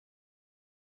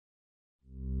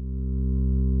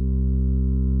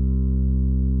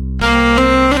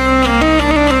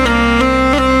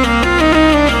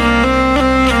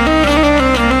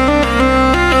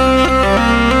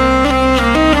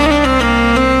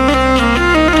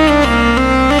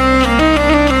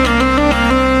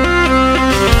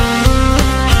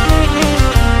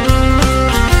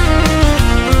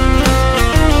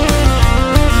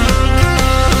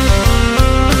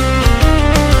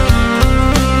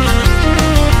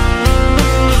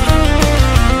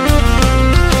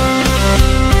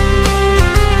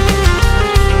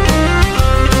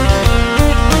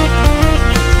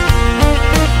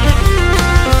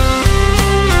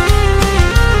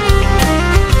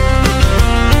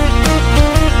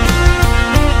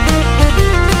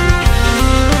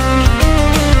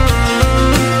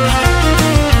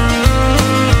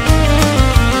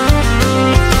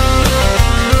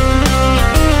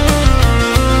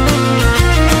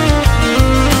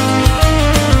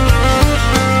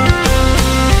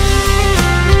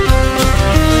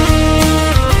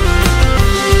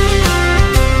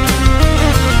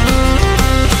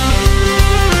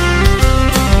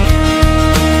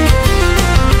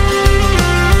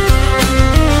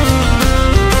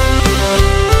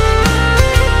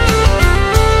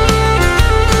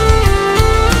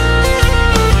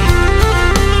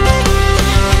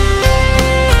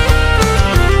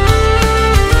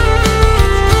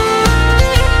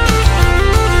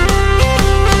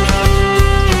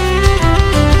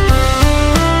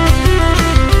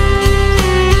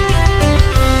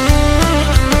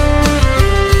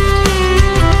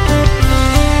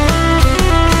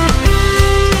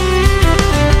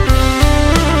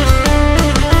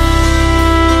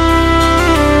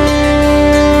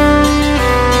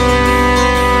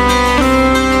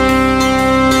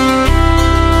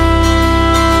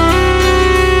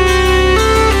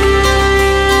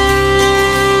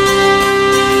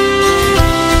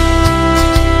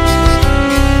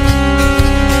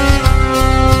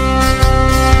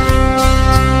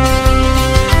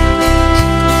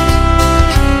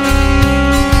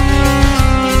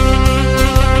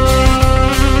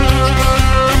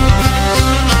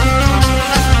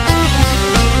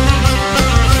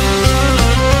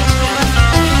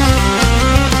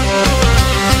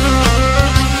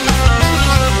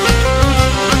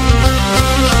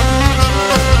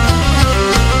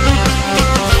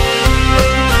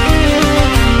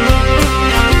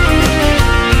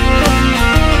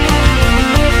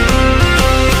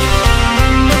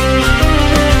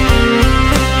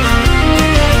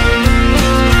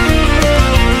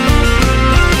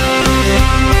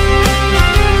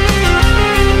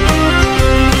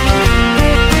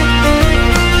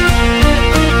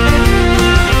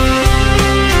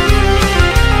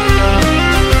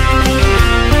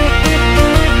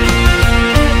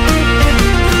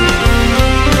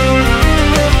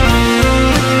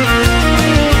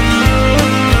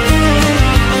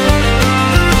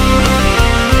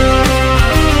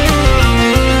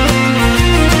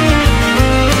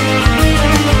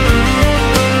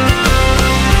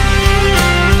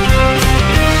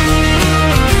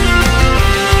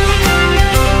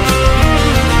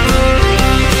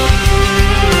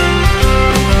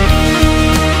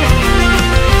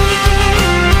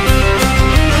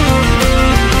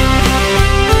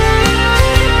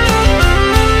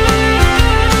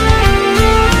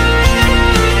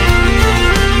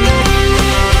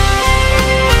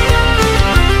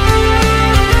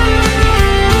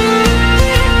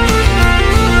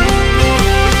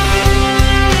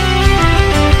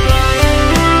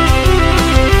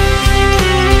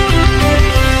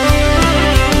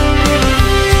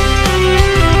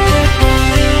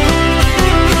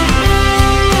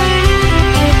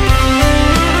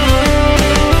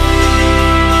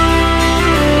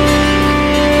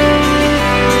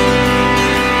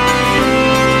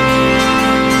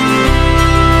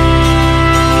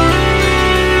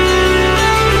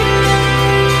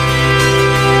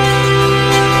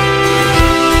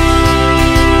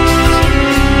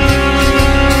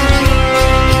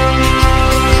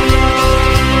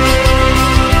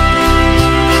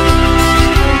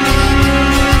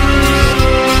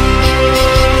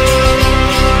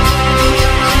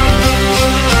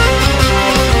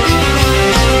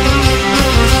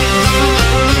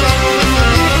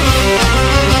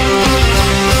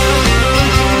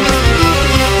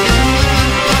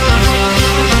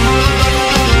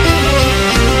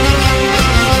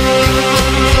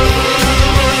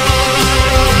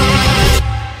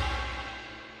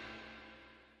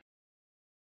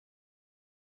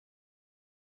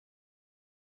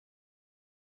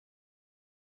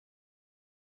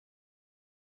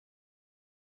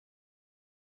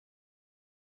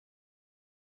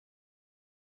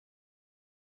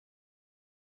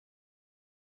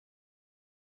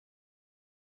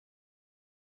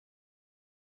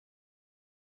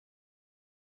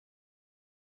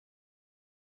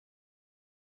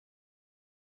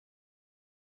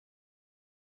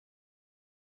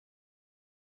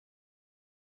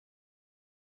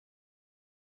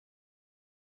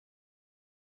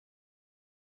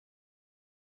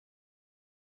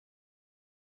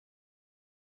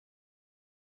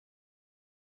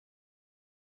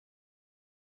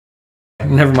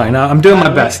 Never mind. No, I'm doing my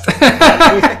best.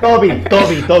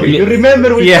 Toby. You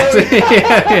remember with Yes. Toby?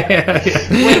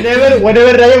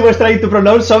 Whenever Ryan was trying to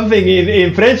pronounce something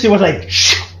in French, he was like,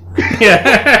 shh.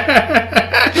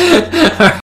 Yeah.